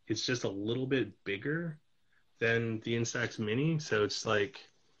it's just a little bit bigger than the Instax Mini. So it's like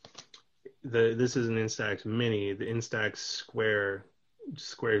this is an Instax Mini. The Instax Square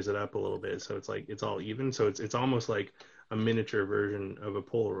squares it up a little bit, so it's like it's all even. So it's almost like a miniature version of a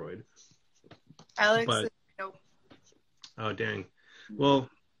Polaroid. Alex, nope. Oh dang. Well,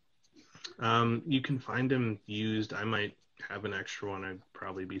 you can find them used. I might have an extra one I'd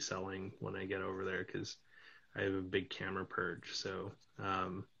probably be selling when I get over there because I have a big camera purge. So,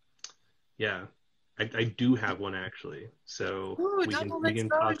 yeah. I do have one actually, so Ooh, we can double we can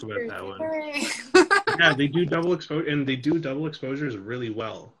talk about exposure. that one. Yay. Yeah, they do double exposure, and they do double exposures really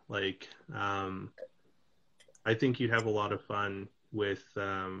well. Like, I think you'd have a lot of fun with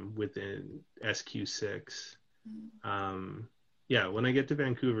an SQ6. Um, yeah, when I get to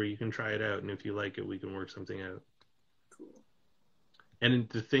Vancouver, you can try it out, and if you like it, we can work something out. Cool. And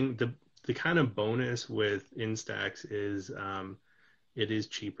the kind of bonus with Instax is it is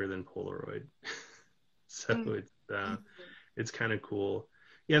cheaper than Polaroid, so Mm. it's kind of cool.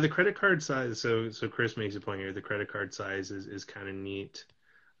 Yeah, the credit card size. So Chris makes a point here. The credit card size is kind of neat.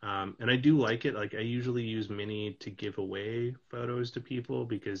 And I do like it. Like I usually use Mini to give away photos to people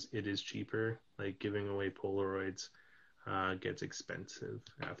because it is cheaper. Like giving away Polaroids gets expensive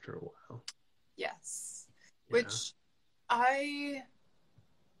after a while. Yes. Yeah. Which I,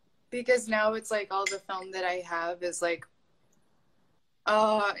 because now it's like all the film that I have is like,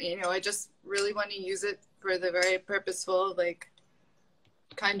 I just really want to use it for the very purposeful, like,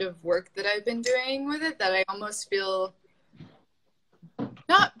 kind of work that I've been doing with it that I almost feel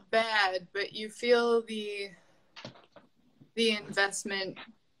not bad, but you feel the investment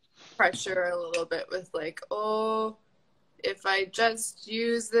pressure a little bit with like, oh, if I just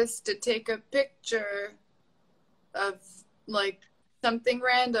use this to take a picture of like something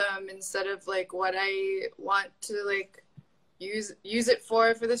random instead of like what I want to like use it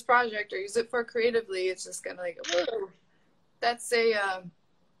for this project or use it for creatively, it's just kind of like, whoa, that's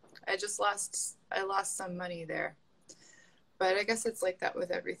I lost some money there. But I guess it's like that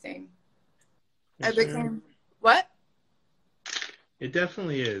with everything. I Sure. became what? It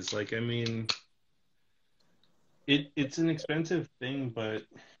definitely is. Like I mean, it's an expensive thing, but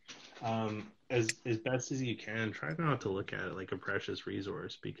as best as you can, try not to look at it like a precious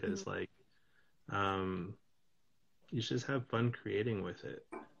resource because like um you just have fun creating with it.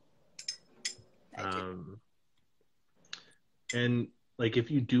 I do. Um and like if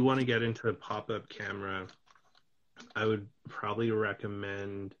you do want to get into the pop-up camera, I would probably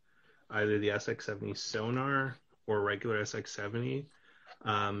recommend either the SX70 Sonar or regular SX70.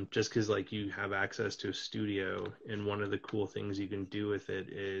 Just because like you have access to a studio, and one of the cool things you can do with it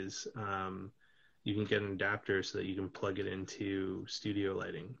is you can get an adapter so that you can plug it into studio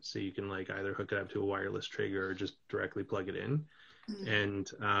lighting. So you can like either hook it up to a wireless trigger or just directly plug it in.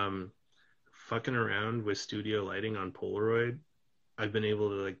 Mm. And fucking around with studio lighting on Polaroid, I've been able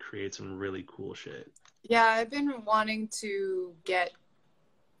to like create some really cool shit. Yeah, I've been wanting to get,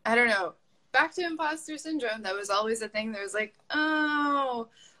 I don't know, back to imposter syndrome. That was always a thing. There was like, oh.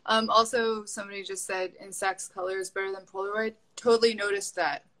 Also, somebody just said Instax color is better than Polaroid. Totally noticed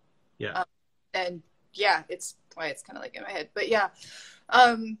that. Yeah. And yeah, it's why it's kind of like in my head. But yeah,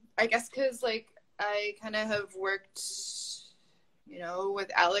 I guess because like I kind of have worked, with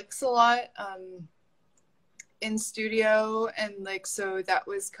Alex a lot in studio, and like so that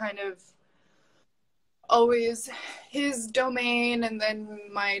was kind of always his domain, and then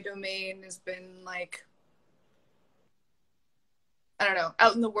my domain has been like, I don't know,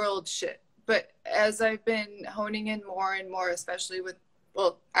 out in the world shit. But as I've been honing in more and more, especially with,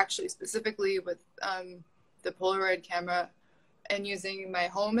 well, actually specifically with the Polaroid camera and using my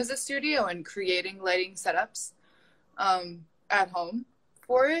home as a studio and creating lighting setups at home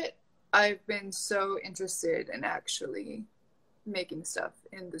for it, I've been so interested in actually making stuff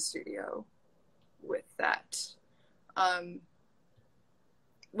in the studio with that. Um,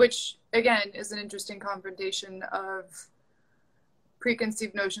 which again is an interesting confrontation of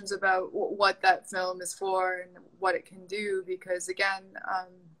preconceived notions about what that film is for and what it can do, because again,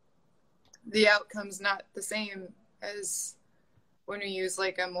 the outcome's not the same as when we use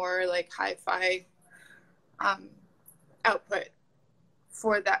like a more like hi-fi um, output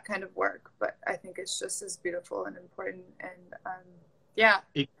for that kind of work. But I think it's just as beautiful and important, and yeah,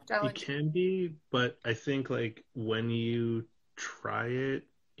 It challenging. can be, but I think like when you try it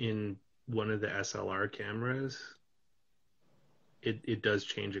in one of the SLR cameras, it does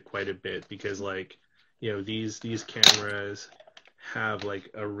change it quite a bit because like these cameras have like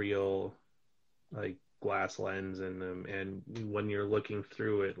a real like glass lens in them, and when you're looking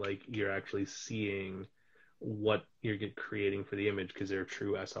through it, like you're actually seeing what you're creating for the image because they're a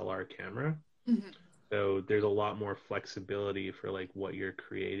true SLR camera. Mm-hmm. So there's a lot more flexibility for like what you're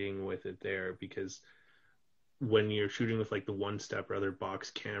creating with it there because when you're shooting with like the one step or other box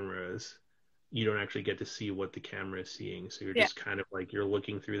cameras, you don't actually get to see what the camera is seeing. So you're Yeah. just kind of like you're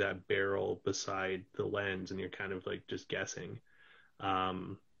looking through that barrel beside the lens and you're kind of like just guessing.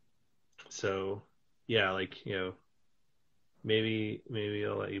 Um, so yeah, like maybe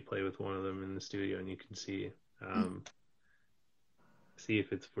I'll let you play with one of them in the studio and you can see Mm-hmm. see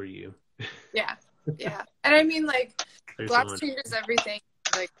if it's for you. Yeah. Yeah. And I mean, like, There's so glass much. changes everything.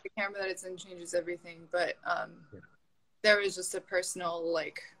 Like, the camera that it's in changes everything. But Yeah. there was just a personal,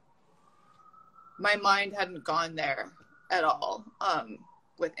 like, my mind hadn't gone there at all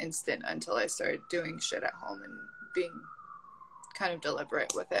with Instant until I started doing shit at home and being kind of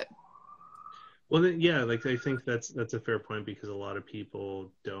deliberate with it. Well, then, yeah, like I think that's a fair point because a lot of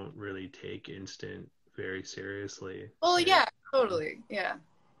people don't really take instant very seriously, Well, and yeah, totally. Yeah.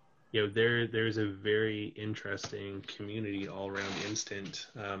 there's a very interesting community all around instant.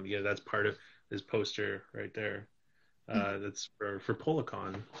 That's part of this poster right there. That's for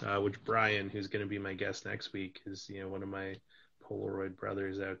Policon, which Brian, who's going to be my guest next week, is one of my Polaroid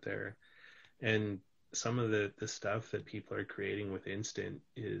brothers out there, and some of the stuff that people are creating with instant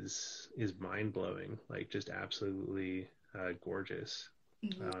is mind blowing, like just absolutely gorgeous.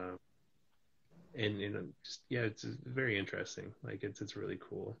 Mm-hmm. uh, and just yeah, it's very interesting. Like it's really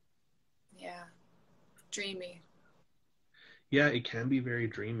cool. Yeah. Dreamy. Yeah, it can be very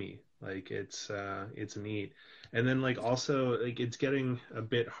dreamy. Like it's neat. And then like also like it's getting a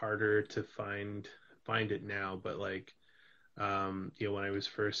bit harder to find it now, but like when I was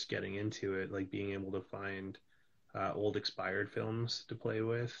first getting into it, like being able to find old expired films to play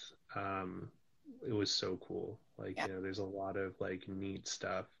with, it was so cool. Like, Yeah. there's a lot of like neat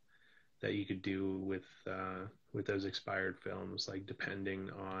stuff that you could do with those expired films, like depending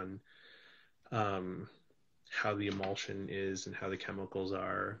on um how the emulsion is and how the chemicals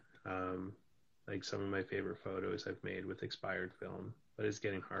are. Like some of my favorite photos I've made with expired film, but it's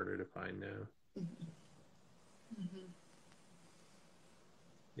getting harder to find now. Mm-hmm.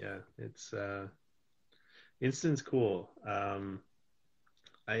 Yeah, it's Instant's cool.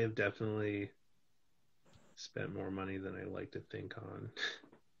 I have definitely spent more money than I like to think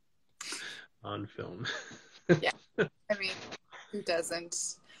on film. Yeah. I mean, who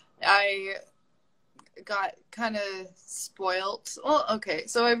doesn't? I got kind of spoilt. Well, okay,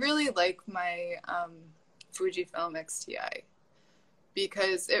 so I really like my Fujifilm XTI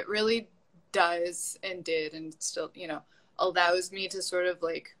because it really does and did and still, allows me to sort of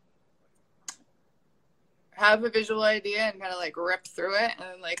like have a visual idea and kind of like rip through it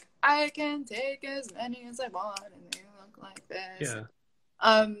and like I can take as many as I want and they look like this.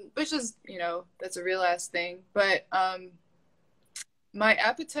 Yeah. Which is, that's a real ass thing. But my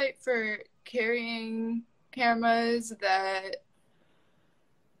appetite for carrying cameras that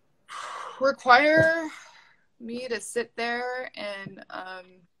require me to sit there and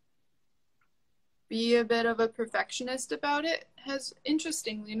be a bit of a perfectionist about it has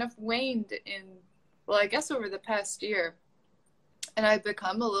interestingly enough waned in, well, I guess over the past year. And I've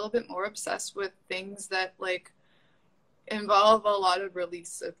become a little bit more obsessed with things that like involve a lot of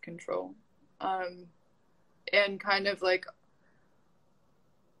release of control. And kind of like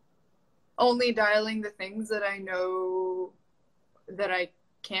only dialing the things that I know that I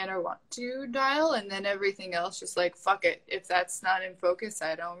can or want to dial, and then everything else just like fuck it. If that's not in focus,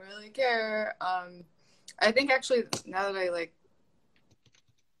 I don't really care. I think actually now that I like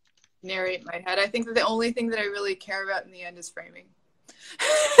narrate in my head, I think that the only thing that I really care about in the end is framing.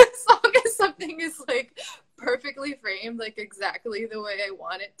 As long as something is like perfectly framed, like exactly the way I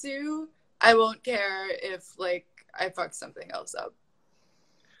want it to, I won't care if like I fuck something else up.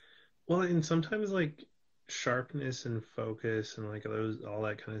 Well, and sometimes like sharpness and focus and like those all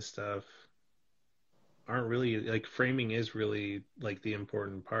that kind of stuff aren't really like framing is really like the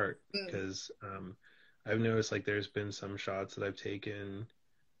important part Mm. because I've noticed like there's been some shots that I've taken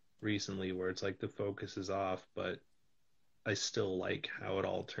recently where it's like the focus is off, but I still like how it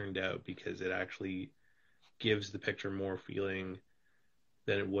all turned out because it actually gives the picture more feeling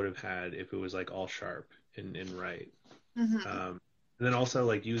than it would have had if it was like all sharp and right. Mm-hmm. And then also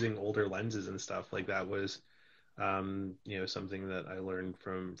like using older lenses and stuff like that was something that I learned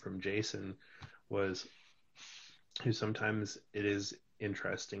from Jason was who sometimes it is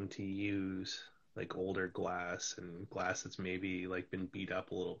interesting to use like older glass and glass that's maybe like been beat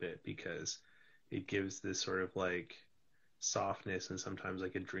up a little bit because it gives this sort of like softness and sometimes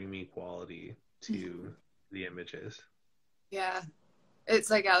like a dreamy quality Mm-hmm. to the images. Yeah,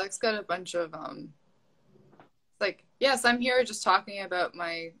 it's like Alex got a bunch of like yes, I'm here just talking about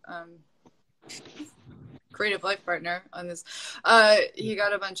my creative life partner on this. He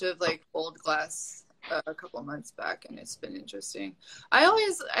got a bunch of like old glass a couple of months back, and it's been interesting. I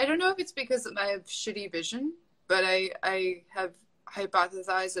don't know if it's because I have shitty vision, but I have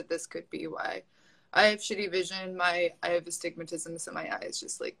hypothesized that this could be why. I have shitty vision. I have astigmatism, so my eyes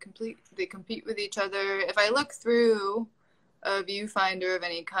just like they compete with each other. If I look through a viewfinder of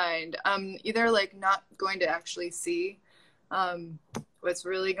any kind, I'm either like not going to actually see, um, what's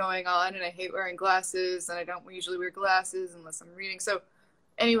really going on, and I hate wearing glasses, and I don't usually wear glasses unless I'm reading. So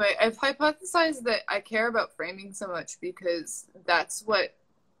anyway, I've hypothesized that I care about framing so much because that's what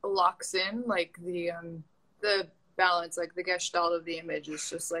locks in like the balance, like the gestalt of the image is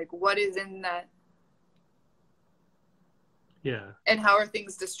just like what is in that. Yeah. And how are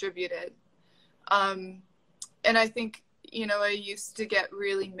things distributed? And I think, you know, I used to get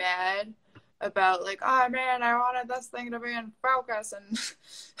really mad about like, oh man, I wanted this thing to be in focus and,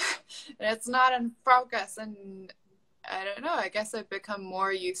 and it's not in focus. And I don't know, I guess I've become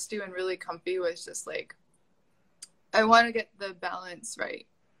more used to and really comfy with just like, I want to get the balance right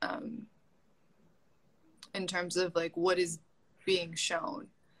in terms of like what is being shown.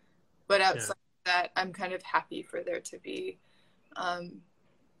 But outside of that, I'm kind of happy for there to be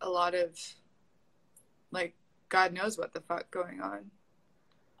a lot of like God knows what the fuck going on.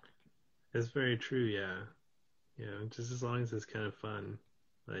 That's very true, yeah. Just as long as it's kind of fun.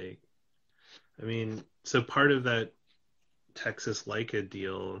 Like, I mean, so part of that Texas Leica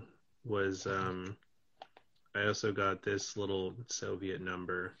deal was I also got this little Soviet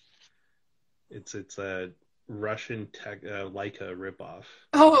number. It's a Russian Leica ripoff.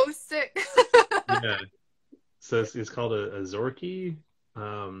 Oh, sick. Yeah. So it's called a Zorky,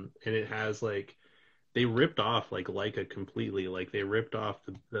 and it has like they ripped off like Leica completely. Like they ripped off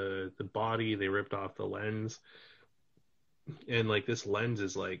the body, they ripped off the lens, and like this lens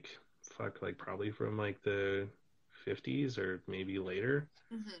is like like probably from like the 50s or maybe later.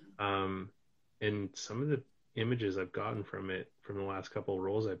 Mm-hmm. And some of the images I've gotten from it from the last couple of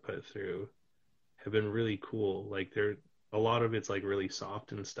rolls I put through have been really cool. Like a lot of it's like really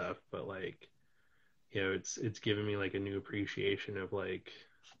soft and stuff, but like it's given me like a new appreciation of like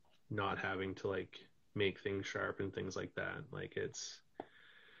not having to like make things sharp and things like that. Like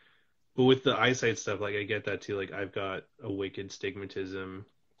but with the eyesight stuff, like I get that too. Like I've got a wicked stigmatism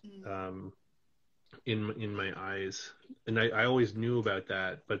in my eyes, and I always knew about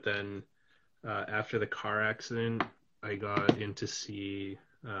that. But then after the car accident, I got in to see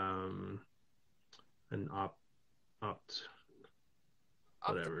an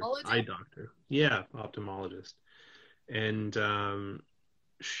whatever eye doctor. Yeah, ophthalmologist. And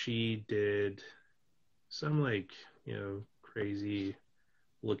she did some like, crazy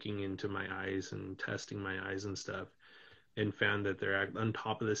looking into my eyes and testing my eyes and stuff, and found that they're on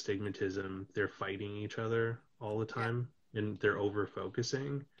top of the stigmatism, they're fighting each other all the time, and they're over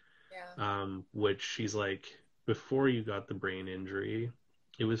focusing. Which she's like, before you got the brain injury,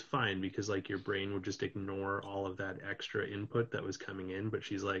 it was fine because like your brain would just ignore all of that extra input that was coming in. But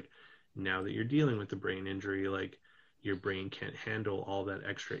she's like, now that you're dealing with the brain injury, like your brain can't handle all that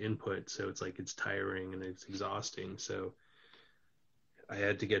extra input. So it's like, it's tiring and it's exhausting. So I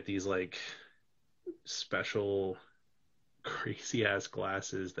had to get these like special crazy ass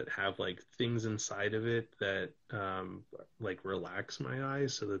glasses that have like things inside of it that like relax my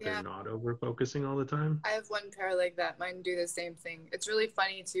eyes so that they're not over focusing all the time. I have one pair like that. Mine do the same thing. It's really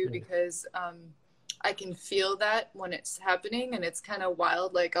funny too because I can feel that when it's happening, and it's kind of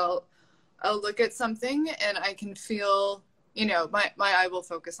wild. Like I'll look at something and I can feel, my eye will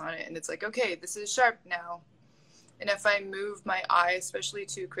focus on it, and it's like, okay, this is sharp now. And if I move my eye especially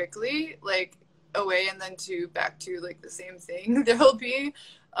too quickly, like away and then back to like the same thing, there'll be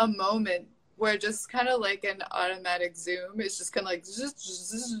a moment where just kind of like an automatic zoom is just kind of like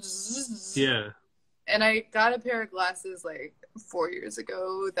and I got a pair of glasses like 4 years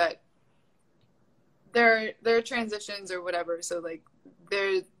ago that they're transitions or whatever, so like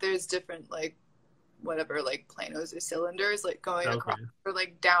there's different like whatever like planos or cylinders like going across or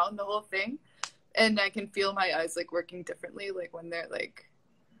like down the whole thing, and I can feel my eyes like working differently like when they're like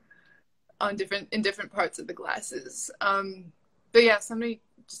in different parts of the glasses. But yeah, somebody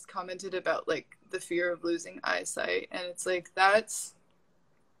just commented about like the fear of losing eyesight, and it's like that's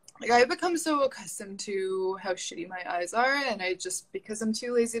like I've become so accustomed to how shitty my eyes are, and I just, because I'm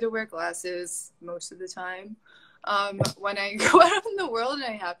too lazy to wear glasses most of the time, when I go out in the world and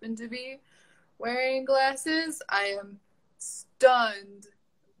I happen to be wearing glasses, I am stunned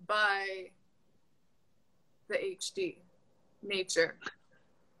by the HD nature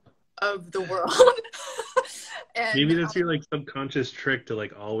of the world. And maybe that's your like subconscious trick to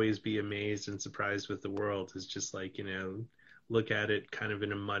like always be amazed and surprised with the world, is just like, look at it kind of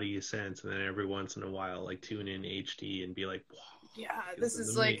in a muddy sense, and then every once in a while like tune in HD and be like, wow, yeah, this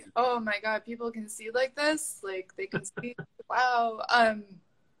is like, oh my god, people can see like this, like they can see wow.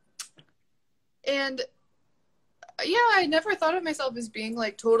 And yeah, I never thought of myself as being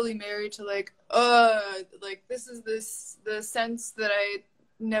like totally married to like this is the sense that I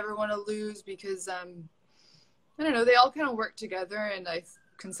never want to lose, because I don't know, they all kind of work together, and I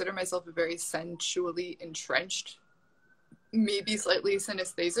consider myself a very sensually entrenched, maybe slightly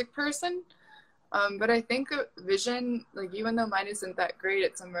synesthetic person. But I think vision, like even though mine isn't that great,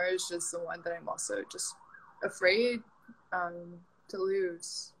 it's emerged as the one that I'm also just afraid to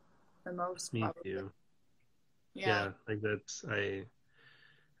lose the most, Me probably. too. Yeah. Yeah, like that's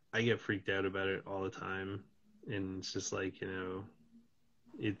I get freaked out about it all the time, and it's just like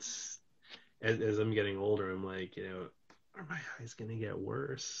it's as I'm getting older, I'm like, are my eyes gonna get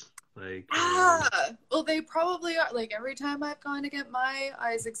worse? Like, Well, they probably are. Like every time I've gone to get my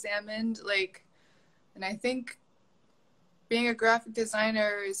eyes examined, like, and I think being a graphic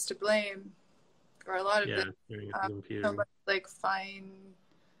designer is to blame for a lot of yeah, this. staring at the So computer. much like fine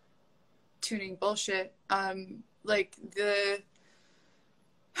tuning bullshit. Like the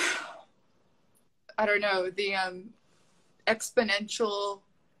I don't know, the exponential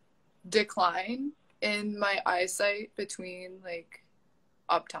decline in my eyesight between like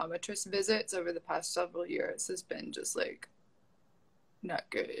optometrist visits over the past several years has been just like not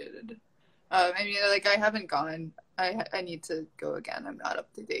good. I mean, like I haven't gone. I need to go again. I'm not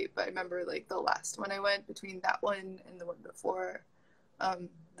up to date, but I remember like the last one I went, between that one and the one before.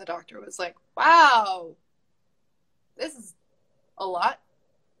 The doctor was like, "Wow, this is a lot.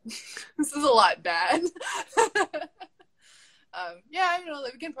 This is a lot bad." Yeah, I don't know.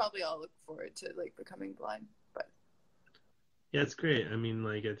 Like, we can probably all look forward to like becoming blind, but Yeah, it's great. I mean,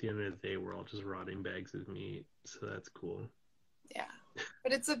 like at the end of the day, we're all just rotting bags of meat, so that's cool. yeah,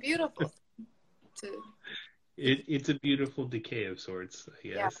 but it's a beautiful thing to It's a beautiful decay of sorts, I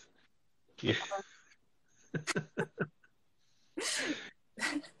yeah. guess. Yeah,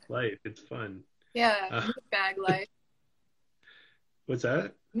 life, it's fun. Yeah, Uh, meat bag life. what's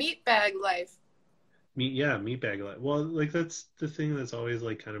that? Meat bag life. Meat, yeah, meat bag. Well, like that's the thing that's always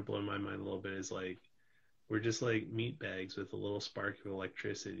like kind of blown my mind a little bit is like we're just like meat bags with a little spark of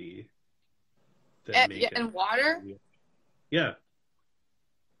electricity that Yeah, make and us. water. Yeah,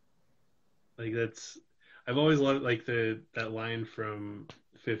 like that's. I've always loved like the that line from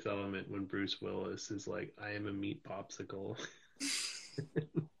Fifth Element when Bruce Willis is like, "I am a meat popsicle."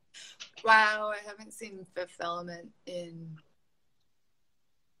 Wow, I haven't seen Fifth Element in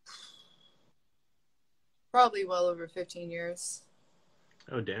probably well over 15 years.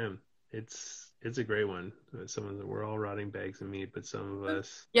 Oh damn, it's a great one. Some of the we're all rotting bags of meat, but some of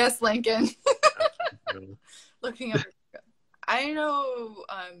us. Yes, Lincoln. Absolutely. Looking up. I know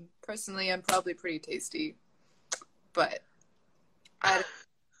personally I'm probably pretty tasty, but I,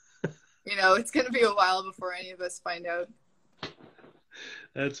 it's going to be a while before any of us find out.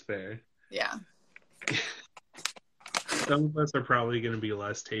 That's fair. Yeah. Some of us are probably going to be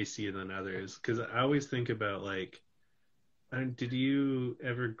less tasty than others because I always think about like, did you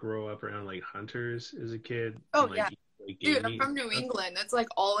ever grow up around like hunters as a kid Oh, and yeah. like eat, like Dude, game I'm meat and from New stuff? England. That's like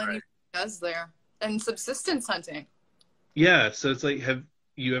all Right. anybody does there. And subsistence hunting. Yeah, so it's like, have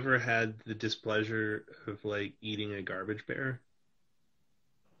you ever had the displeasure of like eating a garbage bear?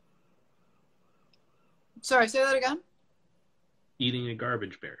 Sorry, say that again. Eating a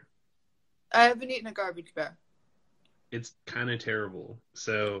garbage bear. I haven't eaten a garbage bear. It's kind of terrible.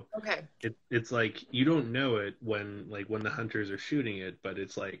 So Okay. it's like you don't know it when the hunters are shooting it, but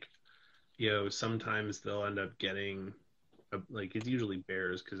it's like sometimes they'll end up getting like it's usually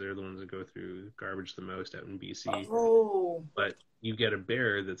bears because they're the ones that go through garbage the most out in BC. Oh. But you get a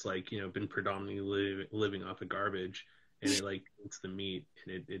bear that's like been predominantly living off of garbage, and it like eats the meat,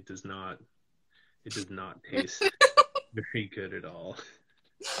 and it does not taste very good at all.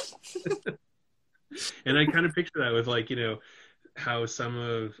 And I kind of picture that with like how some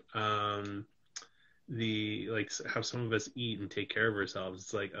of the like how some of us eat and take care of ourselves.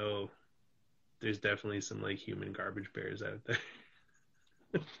 It's like, oh, there's definitely some like human garbage bears out there.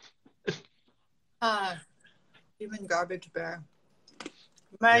 Ah, human garbage bear.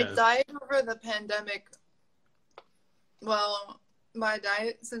 My Yeah. diet over the pandemic, well, my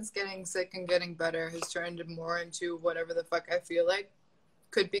diet since getting sick and getting better has turned more into whatever the fuck I feel like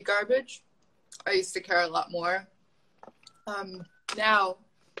could be garbage. I used to care a lot more. Now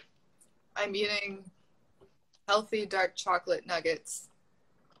I'm eating healthy dark chocolate nuggets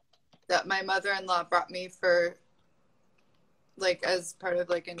that my mother-in-law brought me for like as part of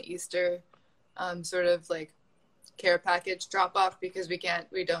like an Easter sort of like care package drop off, because we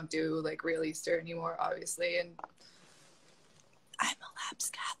don't do like real Easter anymore, obviously, and I'm a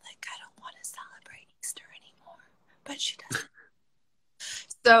lapsed Catholic. I don't want to celebrate Easter anymore, but she doesn't.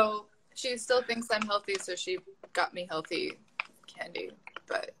 So she still thinks I'm healthy, so she got me healthy candy,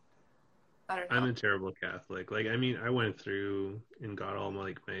 but I don't I'm know. a terrible Catholic. Like, I mean, I went through and got all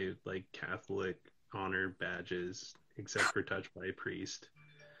my like Catholic honor badges except for touch by a priest.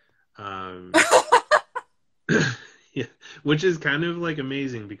 Um, yeah, which is kind of like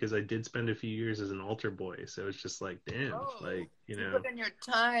amazing because I did spend a few years as an altar boy, so it's just like, damn, Oh, like, you you know, put in your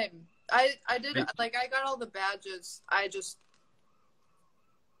time. I did, I, like, I got all the badges. I just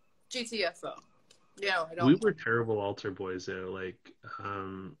GTFO. You know, I we don't. were terrible altar boys though. Like,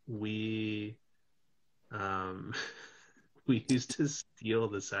 we, um, we used to steal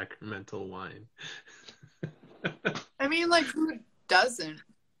the sacramental wine. I mean, like, who doesn't?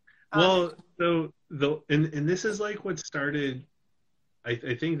 Well, so and this is like what started. I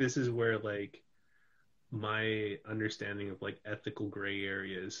think this is where like my understanding of like ethical gray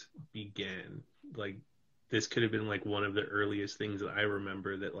areas began. Like this could have been like one of the earliest things that I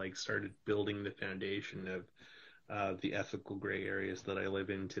remember that like started building the foundation of the ethical gray areas that I live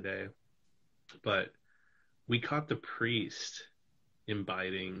in today. But we caught the priest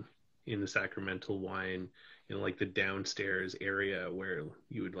imbibing in the sacramental wine in like the downstairs area where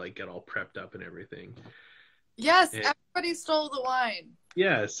you would like get all prepped up and everything. Yes, And everybody stole the wine.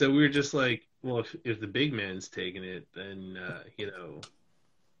 yeah, so we were just like, well, if the big man's taking it, then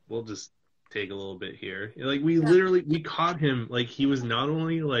we'll just take a little bit here. Like Yeah. we caught him like he was not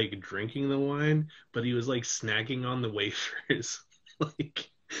only like drinking the wine, but he was like snacking on the wafers. Like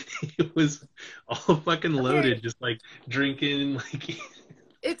it was all fucking Okay, loaded, just like drinking like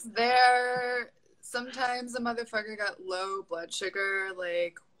it's there. Sometimes a motherfucker got low blood sugar,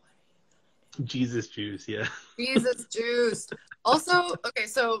 like Jesus juice, yeah. Jesus juice. Also, okay,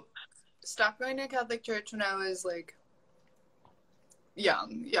 so stopped going to Catholic church when I was like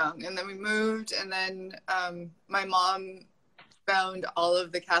young, and then we moved, and then my mom found all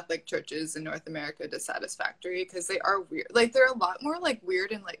of the Catholic churches in North America dissatisfactory because they are weird. Like they're a lot more like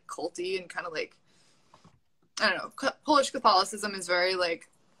weird and like culty and kind of like I don't know. Polish Catholicism is very like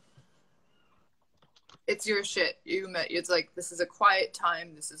it's your shit. You met. It's like this is a quiet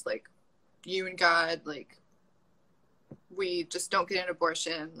time. This is like you and God. Like we just don't get an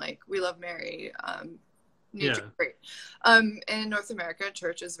abortion. Like we love Mary. Nature Yeah. great. And in North America,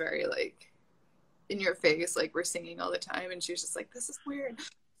 church is very like in your face. Like we're singing all the time, and she was just like, "This is weird."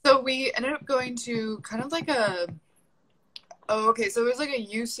 So we ended up going to kind of like a. Oh, okay. So it was like a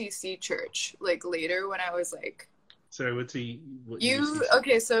UCC church. Like later, when I was like Sorry, what you you see?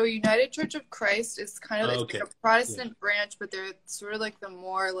 okay, so United Church of Christ is kind of Oh, it's okay. like a Protestant branch, but they're sort of like the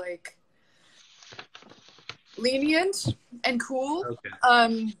more like lenient and cool.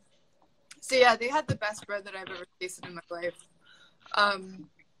 Okay. So yeah, they had the best bread that I've ever tasted in my life.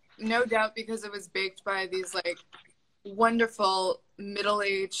 No doubt because it was baked by these like wonderful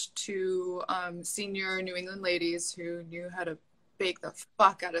middle-aged to senior New England ladies who knew how to bake the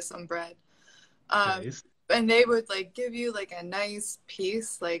fuck out of some bread. Nice. And they would like give you like a nice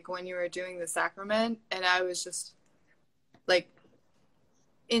piece like when you were doing the sacrament, and I was just like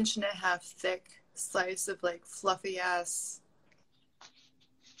inch and a half thick slice of like fluffy ass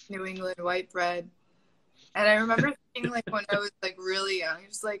New England white bread. And I remember thinking like when I was like really young,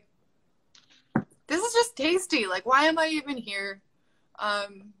 just like this is just tasty. Like why am I even here?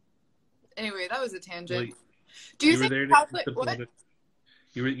 Anyway, that was a tangent. Like Do you you were think there to eat Catholic the what? blood.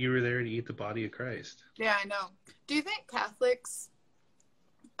 You were there to eat the body of Christ. Yeah, I know. Do you think Catholics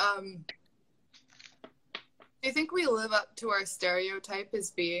do you think we live up to our stereotype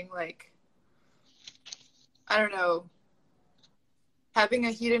as being like I don't know, having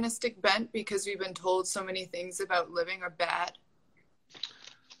a hedonistic bent because we've been told so many things about living are bad?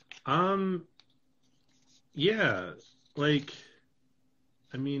 Yeah, like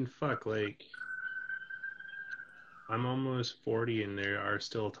I mean, fuck, like I'm almost 40 and there are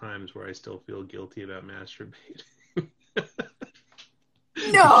still times where I still feel guilty about masturbating.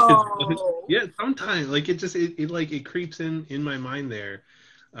 No. Yeah, sometimes like it like it creeps in my mind there.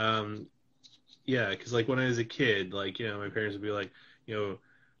 Um yeah, because like when I was a kid, like my parents would be like, you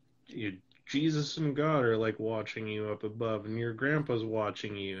know, Jesus and God are like watching you up above and your grandpa's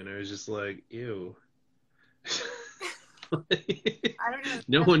watching you, and I was just like, ew. I don't know.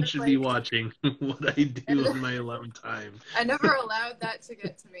 No I one never, should be like, watching what I do in my alone time. I never allowed that to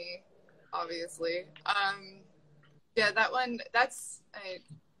get to me, obviously. Yeah, that one,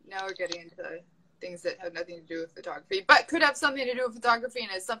 now we're getting into things that have nothing to do with photography, but could have something to do with photography, and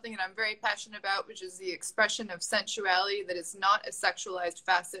it's something that I'm very passionate about, which is the expression of sensuality that is not a sexualized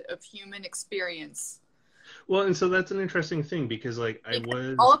facet of human experience. Well, and so that's an interesting thing because like I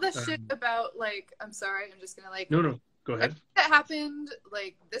was All the shit about like, I'm sorry, I'm just gonna like, no, go ahead. that happened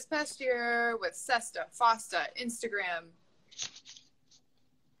like this past year with Sesta, Fosta, Instagram,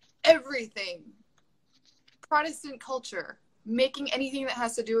 everything, Protestant culture, making anything that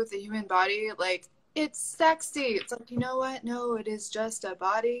has to do with the human body like it's sexy. It's like, you know what? No, it is just a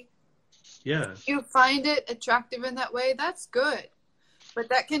body. Yeah. If you find it attractive in that way, that's good. But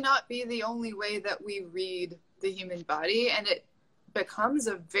that cannot be the only way that we read the human body. And it becomes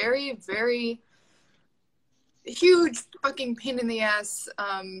a very, very huge fucking pain in the ass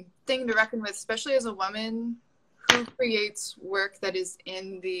thing to reckon with, especially as a woman who creates work that is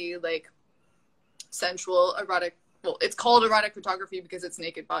in the like sensual erotic, well, it's called erotic photography because it's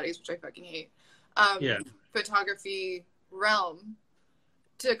naked bodies, which I fucking hate, Yeah. photography realm,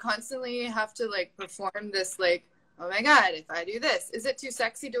 to constantly have to like perform this like, oh my god, if I do this, is it too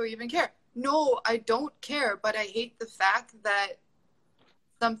sexy? Do I even care? No, I don't care, but I hate the fact that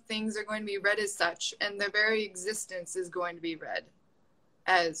some things are going to be read as such, and their very existence is going to be read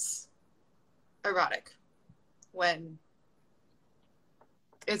as erotic, when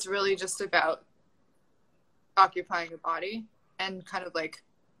it's really just about occupying a body and kind of like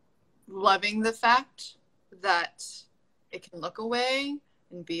loving the fact that it can look away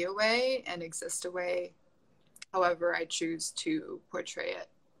and be away and exist away however I choose to portray it.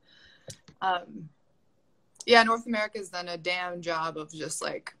 Yeah, North America's done a damn job of just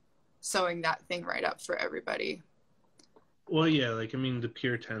like sewing that thing right up for everybody. Well, yeah, like I mean, the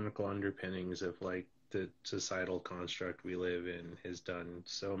puritanical underpinnings of like the societal construct we live in has done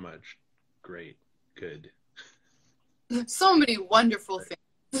so much great good. So many wonderful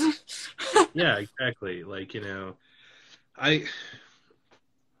things. Yeah, exactly. Like, I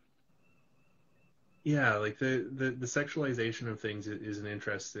yeah, like the sexualization of things is an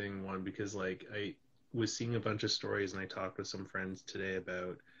interesting one because like I was seeing a bunch of stories and I talked with some friends today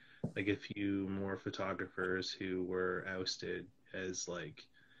about like a few more photographers who were ousted as like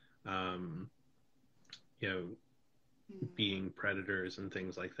um you know being predators and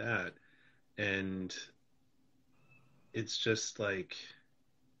things like that. And it's just like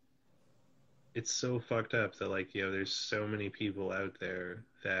it's so fucked up that like there's so many people out there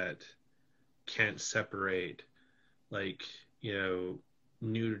that can't separate like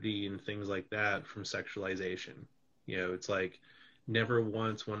nudity and things like that from sexualization. It's like never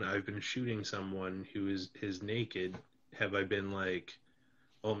once when I've been shooting someone who is naked have I been like,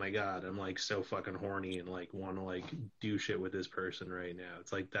 oh my god, I'm like so fucking horny and like want to like do shit with this person right now.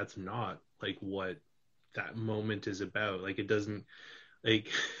 It's like that's not like what that moment is about. Like it doesn't like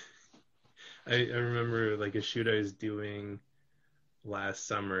I remember like a shoot I was doing last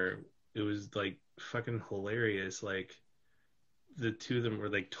summer. It was like fucking hilarious. Like the two of them were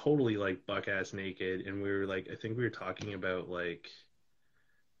like totally like buck ass naked, and we were like, I think we were talking about like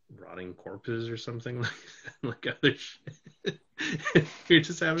rotting corpses or something like other shit. You're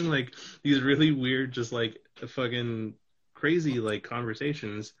just having like these really weird, just like fucking crazy like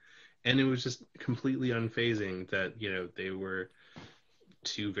conversations, and it was just completely unfazing that they were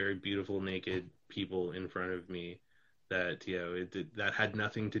two very beautiful naked people in front of me that that had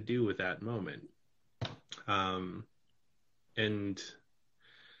nothing to do with that moment. And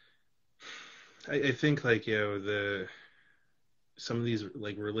I think like the some of these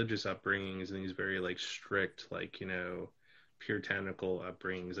like religious upbringings and these very like strict like puritanical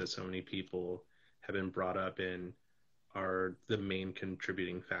upbringings that so many people have been brought up in are the main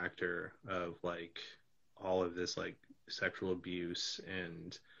contributing factor of like all of this like sexual abuse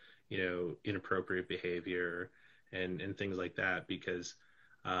and inappropriate behavior and things like that because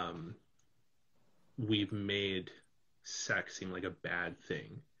we've made sex seem like a bad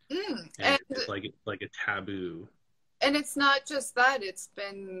thing and And it's like a taboo. and it's not just that, it's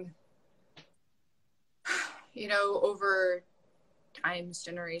been over times,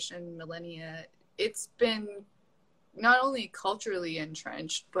 generation, millennia, it's been not only culturally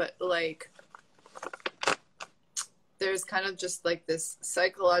entrenched, but like there's kind of just like this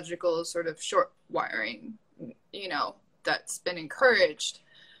psychological sort of short wiring, that's been encouraged.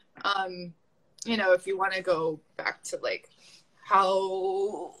 If you want to go back to like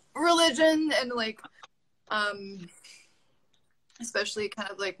how religion and like especially kind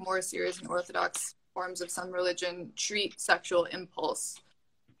of like more serious and orthodox forms of some religion treat sexual impulse.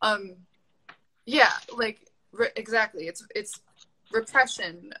 Yeah, like exactly. It's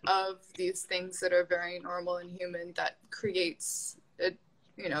repression of these things that are very normal and human that creates a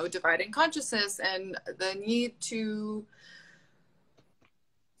dividing consciousness and the need to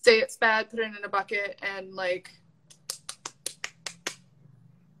say it's bad, put it in a bucket, and like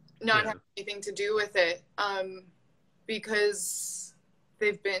not have anything to do with it, because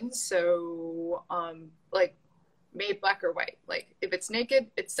they've been so like made black or white. Like if it's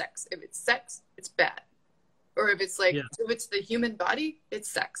naked, it's sex. If it's sex, it's bad. Or if it's like if it's the human body, it's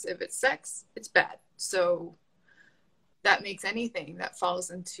sex. If it's sex, it's bad. So that makes anything that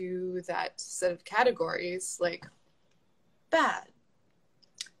falls into that set of categories like bad.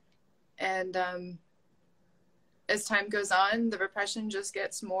 And as time goes on, the repression just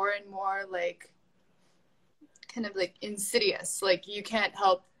gets more and more like kind of like insidious. Like you can't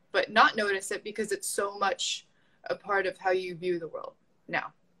help but not notice it because it's so much a part of how you view the world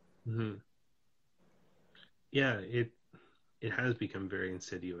now. Mm-hmm. Yeah, it has become very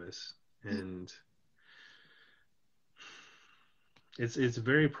insidious, and it's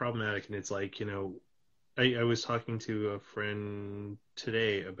very problematic. And it's like, you know, I was talking to a friend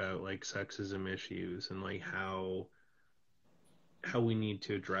today about like sexism issues and like how we need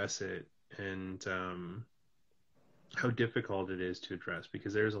to address it, and how difficult it is to address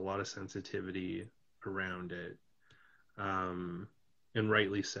because there's a lot of sensitivity around it, um, and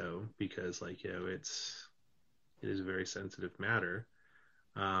rightly so, because like, you know, it is a very sensitive matter,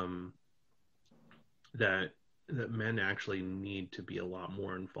 um, that men actually need to be a lot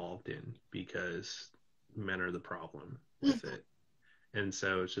more involved in because men are the problem with it. And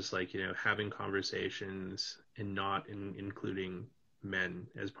so it's just like, you know, having conversations and not including men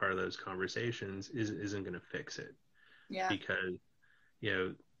as part of those conversations isn't going to fix it. Yeah. Because, you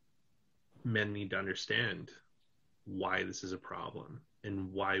know, men need to understand why this is a problem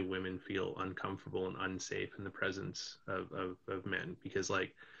and why women feel uncomfortable and unsafe in the presence of men. Because,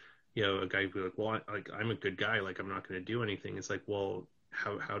 like, you know, a guy would be like, well, I'm a good guy, like, I'm not going to do anything. It's like, well,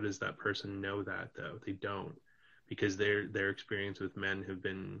 how does that person know that, though? They don't, because their experience with men have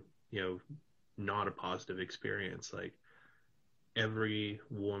been, you know, not a positive experience. Like, every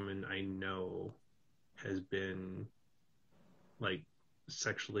woman I know has been like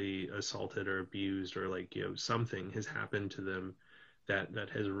sexually assaulted or abused, or like, you know, something has happened to them that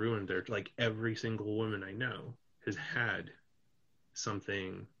has ruined their, like, every single woman I know has had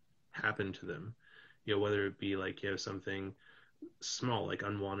something happen to them, you know, whether it be like, you know, something small like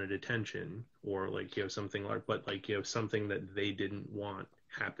unwanted attention, or like, you know, something large, but like, you know, something that they didn't want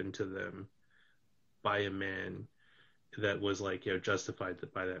happened to them by a man that was like, you know, justified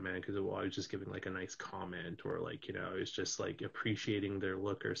by that man because, well, I was just giving like a nice comment, or like, you know, I was just like appreciating their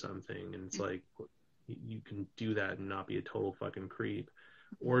look or something. And it's like, you can do that and not be a total fucking creep,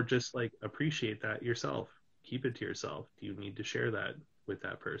 or just like appreciate that yourself, keep it to yourself. Do you need to share that with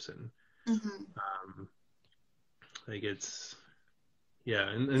that person? Mm-hmm. Like, it's, yeah.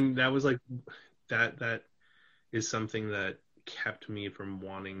 And that was like, that is something that kept me from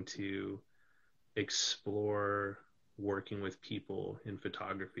wanting to explore working with people in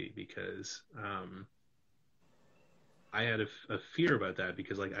photography, because I had a fear about that,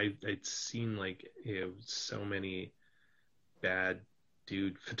 because like I'd seen like, you know, so many bad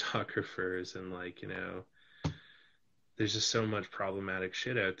dude photographers, and like, you know, there's just so much problematic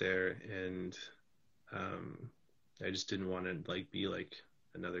shit out there. And um I just didn't want to like be like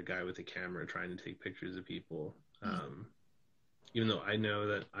another guy with a camera trying to take pictures of people, even though I know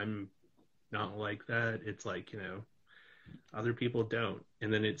that I'm not like that. It's like, you know, other people don't,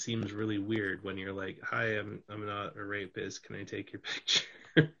 and then it seems really weird when you're like, hi, I'm not a rapist, can I take your picture?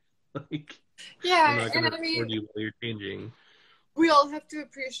 Like, I'm Yeah, not going and to I record mean, you while you're changing. we all have to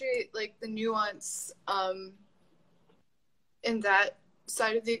appreciate like the nuance in that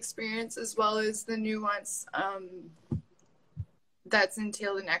side of the experience, as well as the nuance that's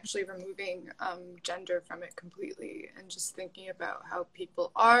entailed in actually removing gender from it completely, and just thinking about how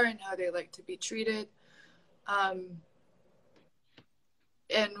people are and how they like to be treated,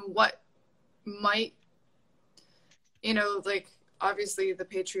 and what might, you know, like obviously the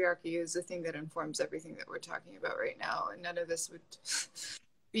patriarchy is the thing that informs everything that we're talking about right now, and none of this would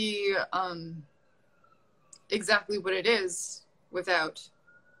be exactly what it is without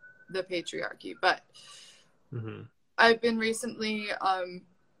the patriarchy. But Mm-hmm. I've been recently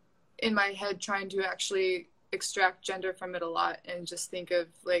in my head trying to actually extract gender from it a lot, and just think of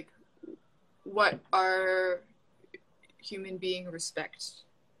like, what are human being respect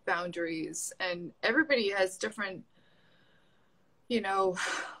boundaries, and everybody has different, you know,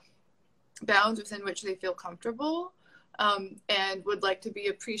 bounds within which they feel comfortable, and would like to be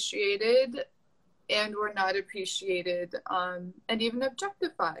appreciated, and were not appreciated, and even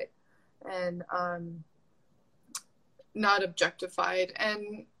objectified, and not objectified.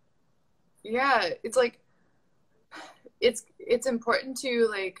 And yeah, it's like, it's important to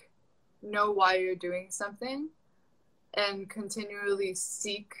like know why you're doing something and continually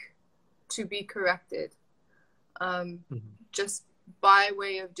seek to be corrected, Mm-hmm. just by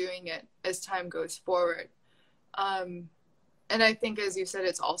way of doing it as time goes forward. And I think, as you said,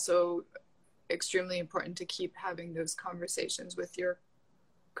 it's also extremely important to keep having those conversations with your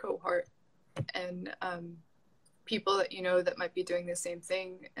cohort, and people that you know that might be doing the same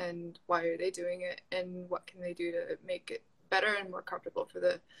thing, and why are they doing it, and what can they do to make it better and more comfortable for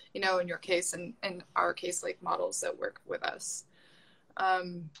the, you know, in your case and in our case, like models that work with us.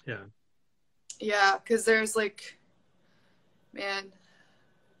 Yeah, because there's like, man,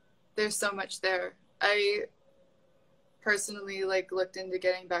 there's so much there. I personally like looked into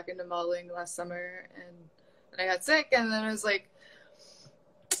getting back into modeling last summer, and then I got sick, and then I was like,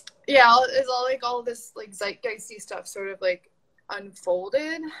 yeah, it's all like all this like zeitgeisty stuff sort of like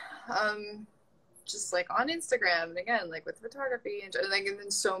unfolded, just like on Instagram, and again like with photography, and like, and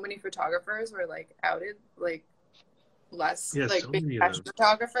then so many photographers were like outed, like less, Yeah, like so big many of fashion them.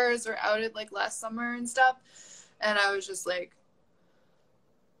 photographers were outed like last summer and stuff, and I was just like,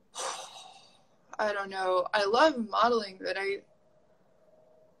 I don't know. I love modeling, but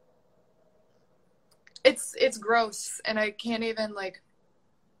it's gross, and I can't even like,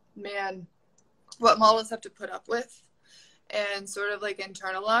 man, what models have to put up with and sort of like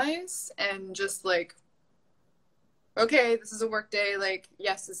internalize, and just like, okay, this is a work day. Like,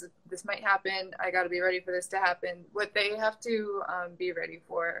 yes, this might happen. I got to be ready for this to happen. What they have to be ready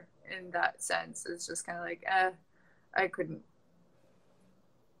for in that sense is just kind of like, I couldn't,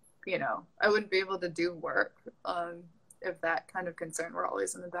 you know, I wouldn't be able to do work if that kind of concern were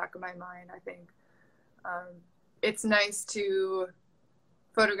always in the back of my mind. I think it's nice to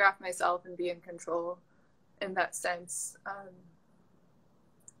photograph myself and be in control in that sense.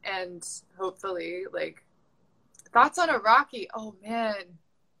 And hopefully, like, thoughts on Iraqi. Oh man,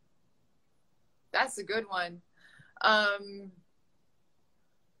 that's a good one. I'm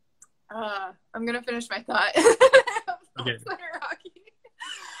gonna finish my thought. Okay. Thoughts on Iraqi.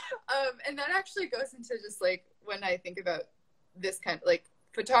 And that actually goes into just like when I think about this kind of like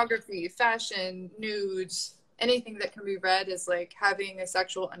photography, fashion, nudes, anything that can be read as like having a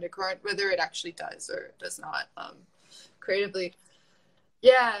sexual undercurrent, whether it actually does or does not, creatively.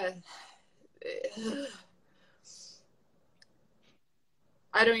 Yeah.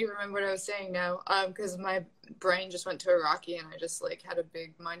 I don't even remember what I was saying now, because my brain just went to Iraqi and I just like had a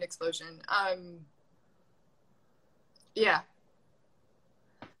big mind explosion. Yeah.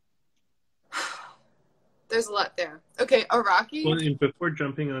 There's a lot there. Okay, Iraqi. Well, and before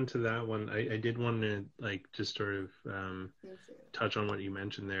jumping onto that one, I did want to like just sort of touch on what you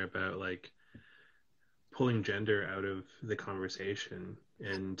mentioned there about like pulling gender out of the conversation,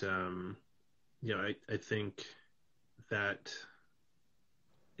 and you know, I think that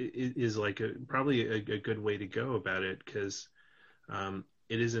is like probably a good way to go about it, because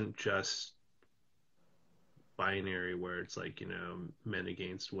it isn't just binary where it's like, you know, men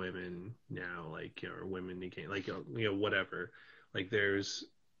against women now, like, you know, or women against, like, you know, whatever. Like there's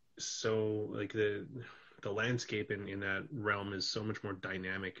so like the landscape in that realm is so much more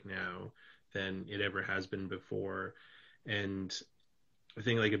dynamic now than it ever has been before. And I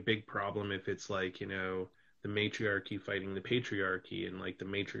think like a big problem, if it's like, you know, the matriarchy fighting the patriarchy, and like the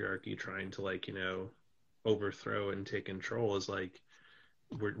matriarchy trying to, like, you know, overthrow and take control, is like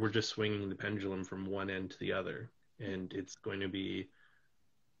we're just swinging the pendulum from one end to the other, and it's going to be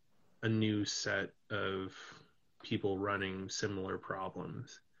a new set of people running similar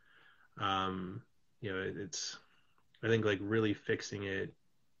problems. You know, it's, I think like really fixing it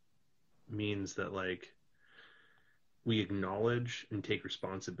means that like we acknowledge and take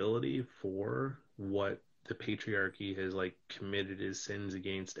responsibility for what the patriarchy has like committed as sins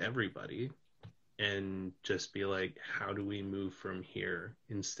against everybody, and just be like, how do we move from here,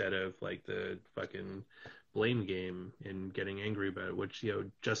 instead of like the fucking blame game and getting angry about it, which, you know,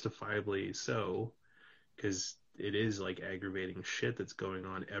 justifiably so, because it is like aggravating shit that's going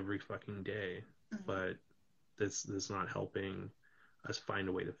on every fucking day. Mm-hmm. But that's not helping us find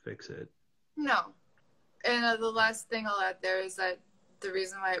a way to fix it. No. And the last thing I'll add there is that the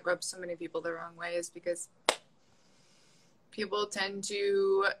reason why it rubs so many people the wrong way is because people tend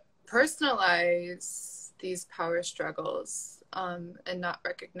to personalize these power struggles, and not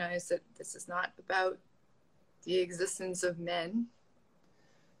recognize that this is not about the existence of men.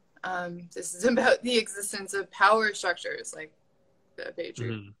 This is about the existence of power structures like the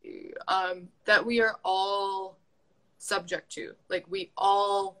patriarchy, that we are all subject to. Like, we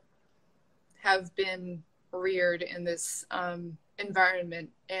all have been reared in this environment,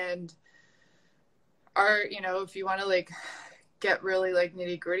 and are, you know, if you want to like get really like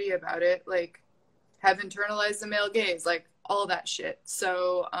nitty gritty about it, like have internalized the male gaze, like all that shit.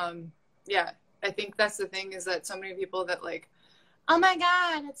 So yeah, I think that's the thing, is that so many people that like, oh my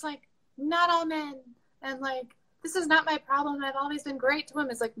god, it's like not all men, and like this is not my problem, I've always been great to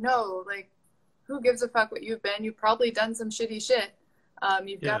women. It's like, no, like who gives a fuck what you've been? You've probably done some shitty shit.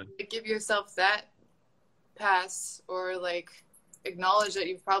 You've got to give yourself that pass or like acknowledge that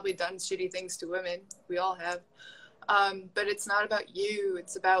you've probably done shitty things to women. We all have. But it's not about you.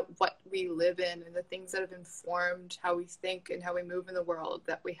 It's about what we live in and the things that have informed how we think and how we move in the world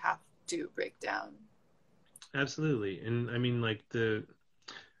that we have to break down. Absolutely. And I mean, like the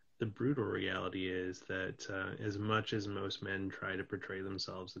brutal reality is that as much as most men try to portray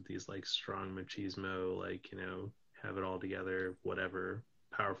themselves as these like strong machismo, like, you know, have it all together, whatever,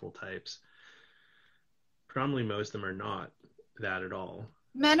 powerful types, probably most of them are not that at all.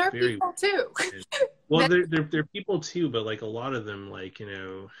 Men are Very people too. well, they're people too, but like a lot of them, like, you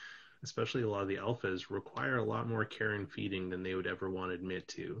know, especially a lot of the alphas require a lot more care and feeding than they would ever want to admit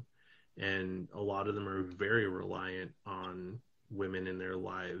to. And a lot of them are very reliant on women in their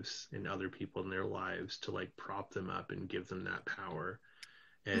lives and other people in their lives to like prop them up and give them that power.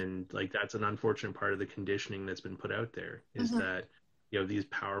 And like that's an unfortunate part of the conditioning that's been put out there is that, you know, these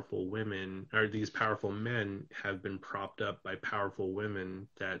powerful women or these powerful men have been propped up by powerful women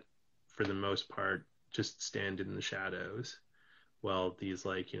that for the most part just stand in the shadows while these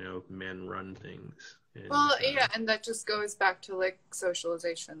like, you know, men run things. And, well, yeah, and that just goes back to like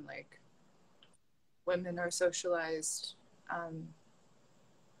socialization. Like women are socialized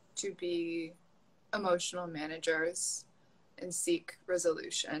to be emotional managers and seek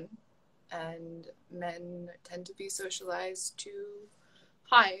resolution, and men tend to be socialized to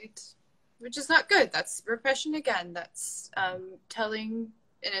hide, which is not good. That's repression again. That's telling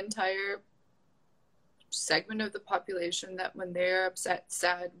an entire segment of the population that when they're upset,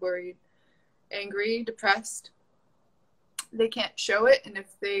 sad, worried, angry, depressed, they can't show it, and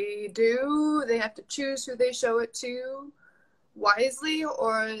if they do, they have to choose who they show it to wisely,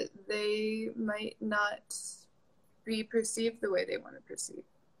 or they might not be perceived the way they want to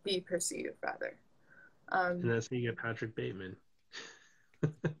be perceived rather. And that's how you get Patrick Bateman.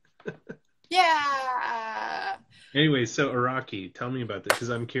 Yeah. Anyway, so Araki, tell me about this because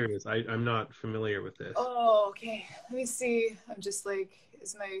I'm curious. I'm not familiar with this. Oh, okay. Let me see. I'm just like,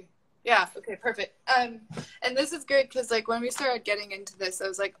 yeah, okay, perfect. And this is good because like when we started getting into this, I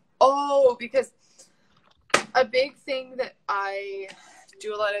was like, oh, because a big thing that I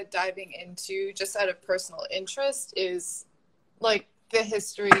do a lot of diving into just out of personal interest is like the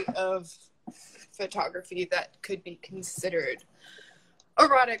history of photography that could be considered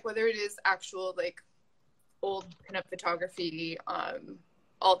erotic, whether it is actual like old pinup photography,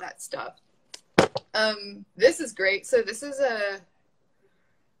 all that stuff. This is great. So this is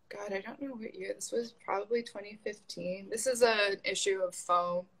God, I don't know what year. This was probably 2015. This is an issue of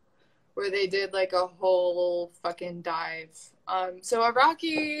Foam where they did like a whole fucking dive. So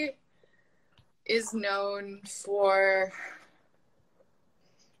Araki is known for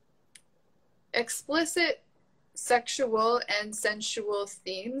explicit sexual and sensual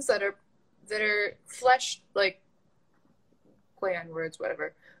themes that are fleshed, like play on words,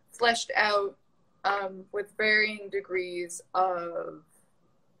 whatever, fleshed out with varying degrees of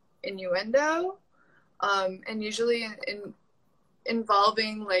innuendo, and usually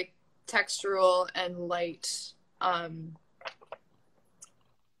involving like textural and light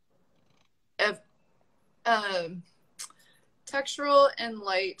textural and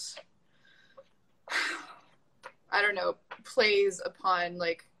light, I don't know, plays upon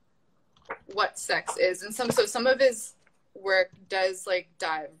like what sex is. And some of his work does like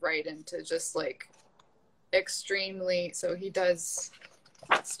dive right into just like extremely, so he does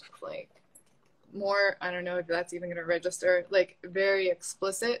stuff like more, I don't know if that's even gonna register, like very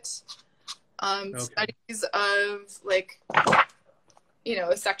explicit studies of like, you know,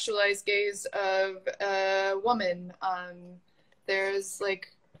 a sexualized gaze of a woman. There's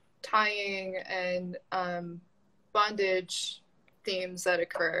like tying and bondage themes that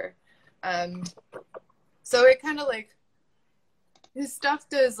occur. So it kind of like, his stuff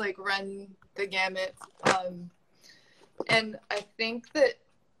does like run the gamut. And I think that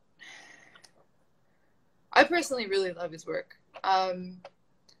I personally really love his work. And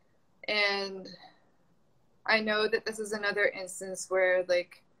I know that this is another instance where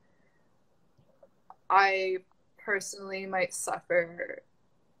like I personally might suffer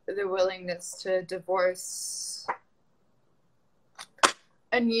the willingness to divorce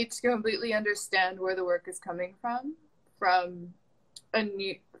a need to completely understand where the work is coming from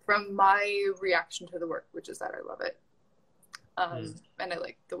my reaction to the work, which is that I love it. And I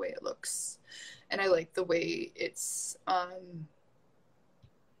like the way it looks, and I like the way it's I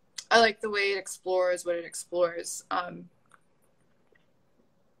like the way it explores what it explores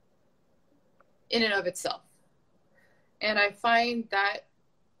in and of itself. And I find that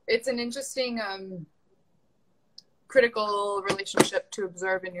it's an interesting critical relationship to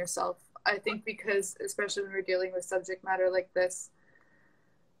observe in yourself, I think because, especially when we're dealing with subject matter like this,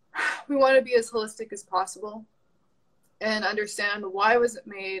 we want to be as holistic as possible and understand why was it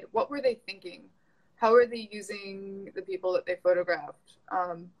made, what were they thinking, how are they using the people that they photographed,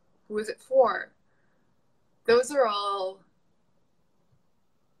 who is it for? Those are all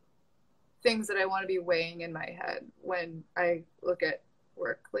things that I want to be weighing in my head when I look at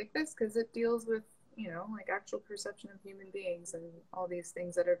work like this, because it deals with, you know, like actual perception of human beings and all these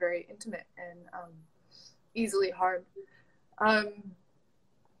things that are very intimate and easily harmed.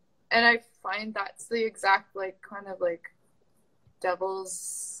 And I find that's the exact, like, kind of like devil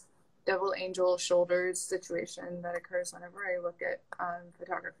angel shoulders situation that occurs whenever I look at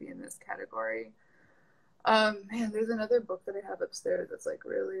photography in this category. Man, there's another book that I have upstairs that's like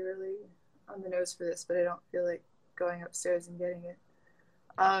really, really on the nose for this, but I don't feel like going upstairs and getting it.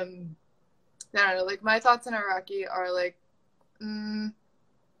 I don't know, like my thoughts on Iraqi are like, I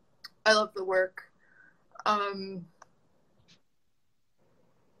love the work.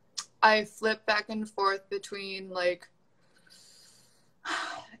 I flip back and forth between, like,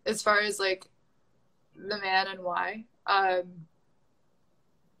 as far as like the man and why,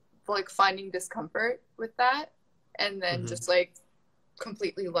 like finding discomfort with that, and then just like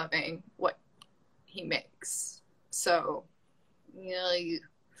completely loving what he makes. So, you know,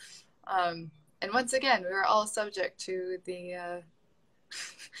 and once again, we're all subject to the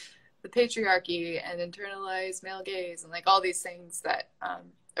the patriarchy and internalized male gaze and like all these things that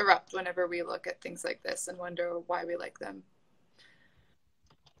erupt whenever we look at things like this and wonder why we like them,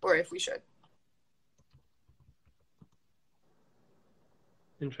 or if we should.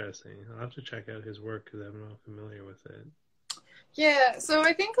 Interesting. I'll have to check out his work because I'm not familiar with it. Yeah, so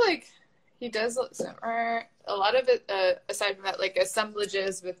I think like he does a lot of it, aside from that, like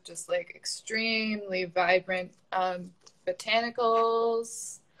assemblages with just like extremely vibrant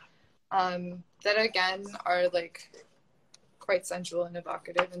botanicals that again are like quite sensual and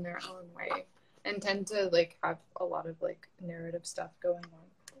evocative in their own way, and tend to like have a lot of like narrative stuff going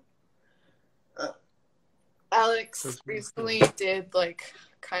on. Alex recently did like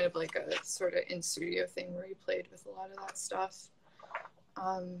kind of like a sort of in studio thing where he played with a lot of that stuff.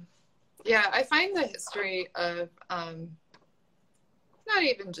 Yeah, I find the history of not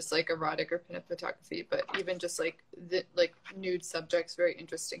even just like erotic or pinup photography, but even just like the like nude subjects very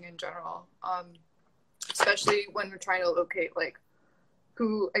interesting in general. Especially when we're trying to locate like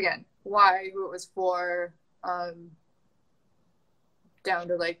who, again, why, who it was for, down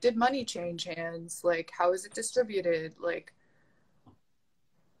to like, did money change hands? Like, how is it distributed? Like,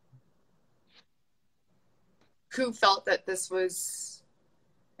 who felt that this was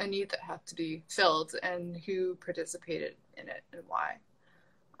a need that had to be filled, and who participated in it and why?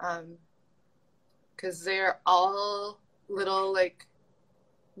 Because they're all little like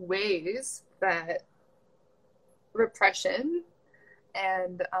ways that repression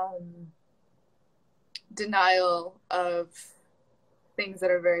and denial of things that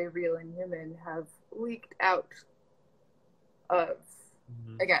are very real and human have leaked out of,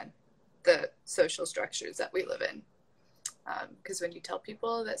 again, the social structures that we live in. Because when you tell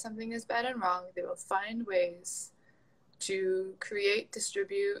people that something is bad and wrong, they will find ways to create,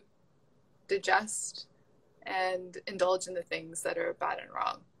 distribute, digest, and indulge in the things that are bad and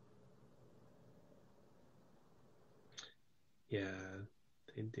wrong. Yeah,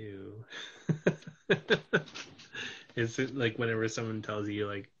 they do. It's like whenever someone tells you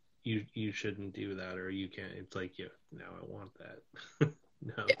like you shouldn't do that or you can't, it's like, yeah, now I want that.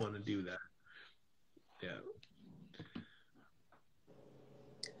 Now I want to do that. Yeah.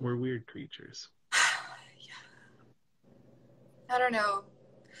 We're weird creatures. I don't know.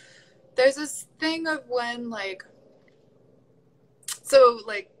 There's this thing of when like, so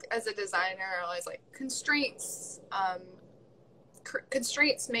like as a designer, I always like constraints.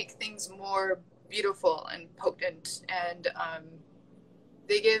 Constraints make things more beautiful and potent, and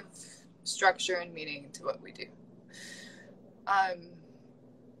they give structure and meaning to what we do.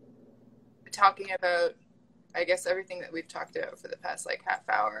 Talking about, I guess, everything that we've talked about for the past like half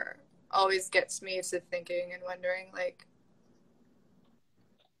hour always gets me to thinking and wondering like,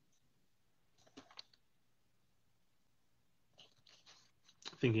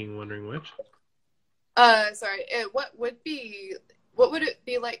 wondering which? what would it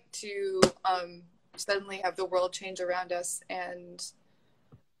be like to suddenly have the world change around us and,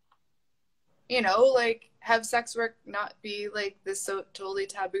 you know, like have sex work not be like this so totally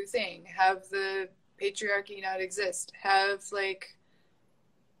taboo thing, have the patriarchy not exist, have like,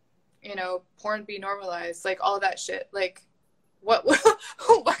 you know, porn be normalized, like all that shit. Like what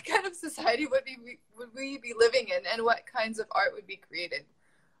kind of society would we be living in, and what kinds of art would be created?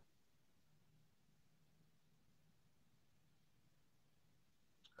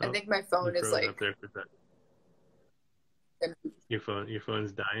 I think my phone is frozen like up there for that. Your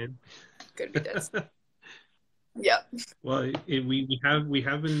phone's dying. could be dead. Yep. Well, we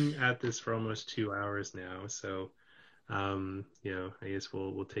have been at this for almost 2 hours now, so I guess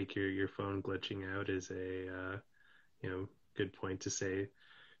we'll take your phone glitching out as a good point to say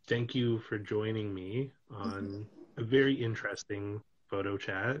thank you for joining me on a very interesting photo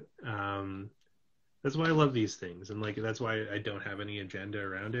chat. That's why I love these things, and like that's why I don't have any agenda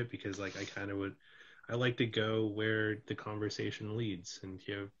around it, because like I like to go where the conversation leads, and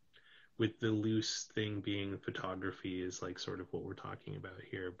with the loose thing being photography is like sort of what we're talking about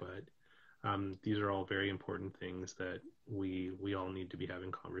here, but these are all very important things that we all need to be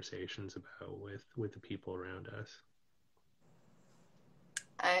having conversations about with the people around us.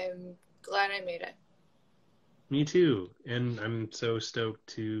 I'm glad I made it. Me too, and I'm so stoked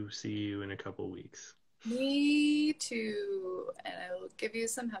to see you in a couple weeks. Me too, and I will give you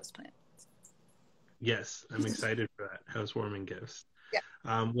some houseplants. Yes, I'm excited for that housewarming gifts. Yeah.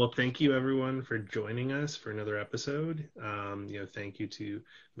 Well, thank you everyone for joining us for another episode. Thank you to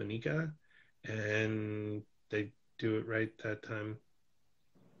Monika, and they do it right that time.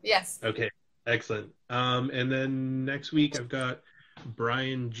 Yes. Okay, excellent. And then next week I've got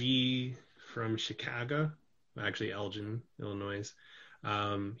Brian G from Chicago, actually Elgin, Illinois.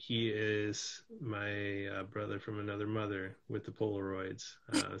 He is my brother from another mother with the Polaroids.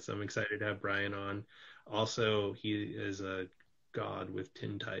 So I'm excited to have Brian on. Also, he is a god with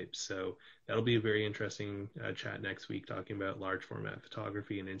tintype, so that'll be a very interesting chat next week, talking about large format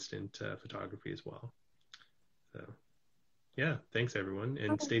photography and instant photography as well. So yeah, thanks everyone,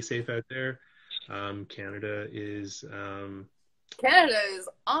 and stay safe out there. Canada is on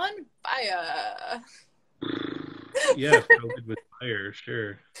fire. Yeah, COVID with fire,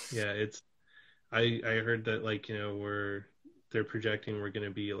 sure. Yeah, I heard that like, they're projecting we're going to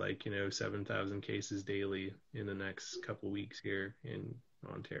be like, 7,000 cases daily in the next couple weeks here in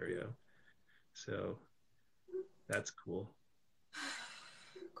Ontario. So that's cool.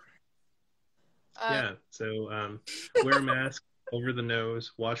 Yeah, so wear a mask over the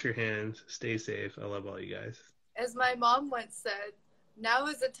nose, wash your hands, stay safe. I love all you guys. As my mom once said, now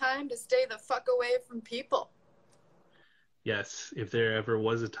is the time to stay the fuck away from people. Yes, if there ever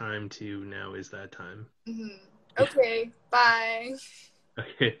was a time to, now is that time. Mm-hmm. Okay, bye.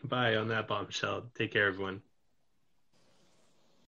 Okay, bye on that bombshell. Take care, everyone.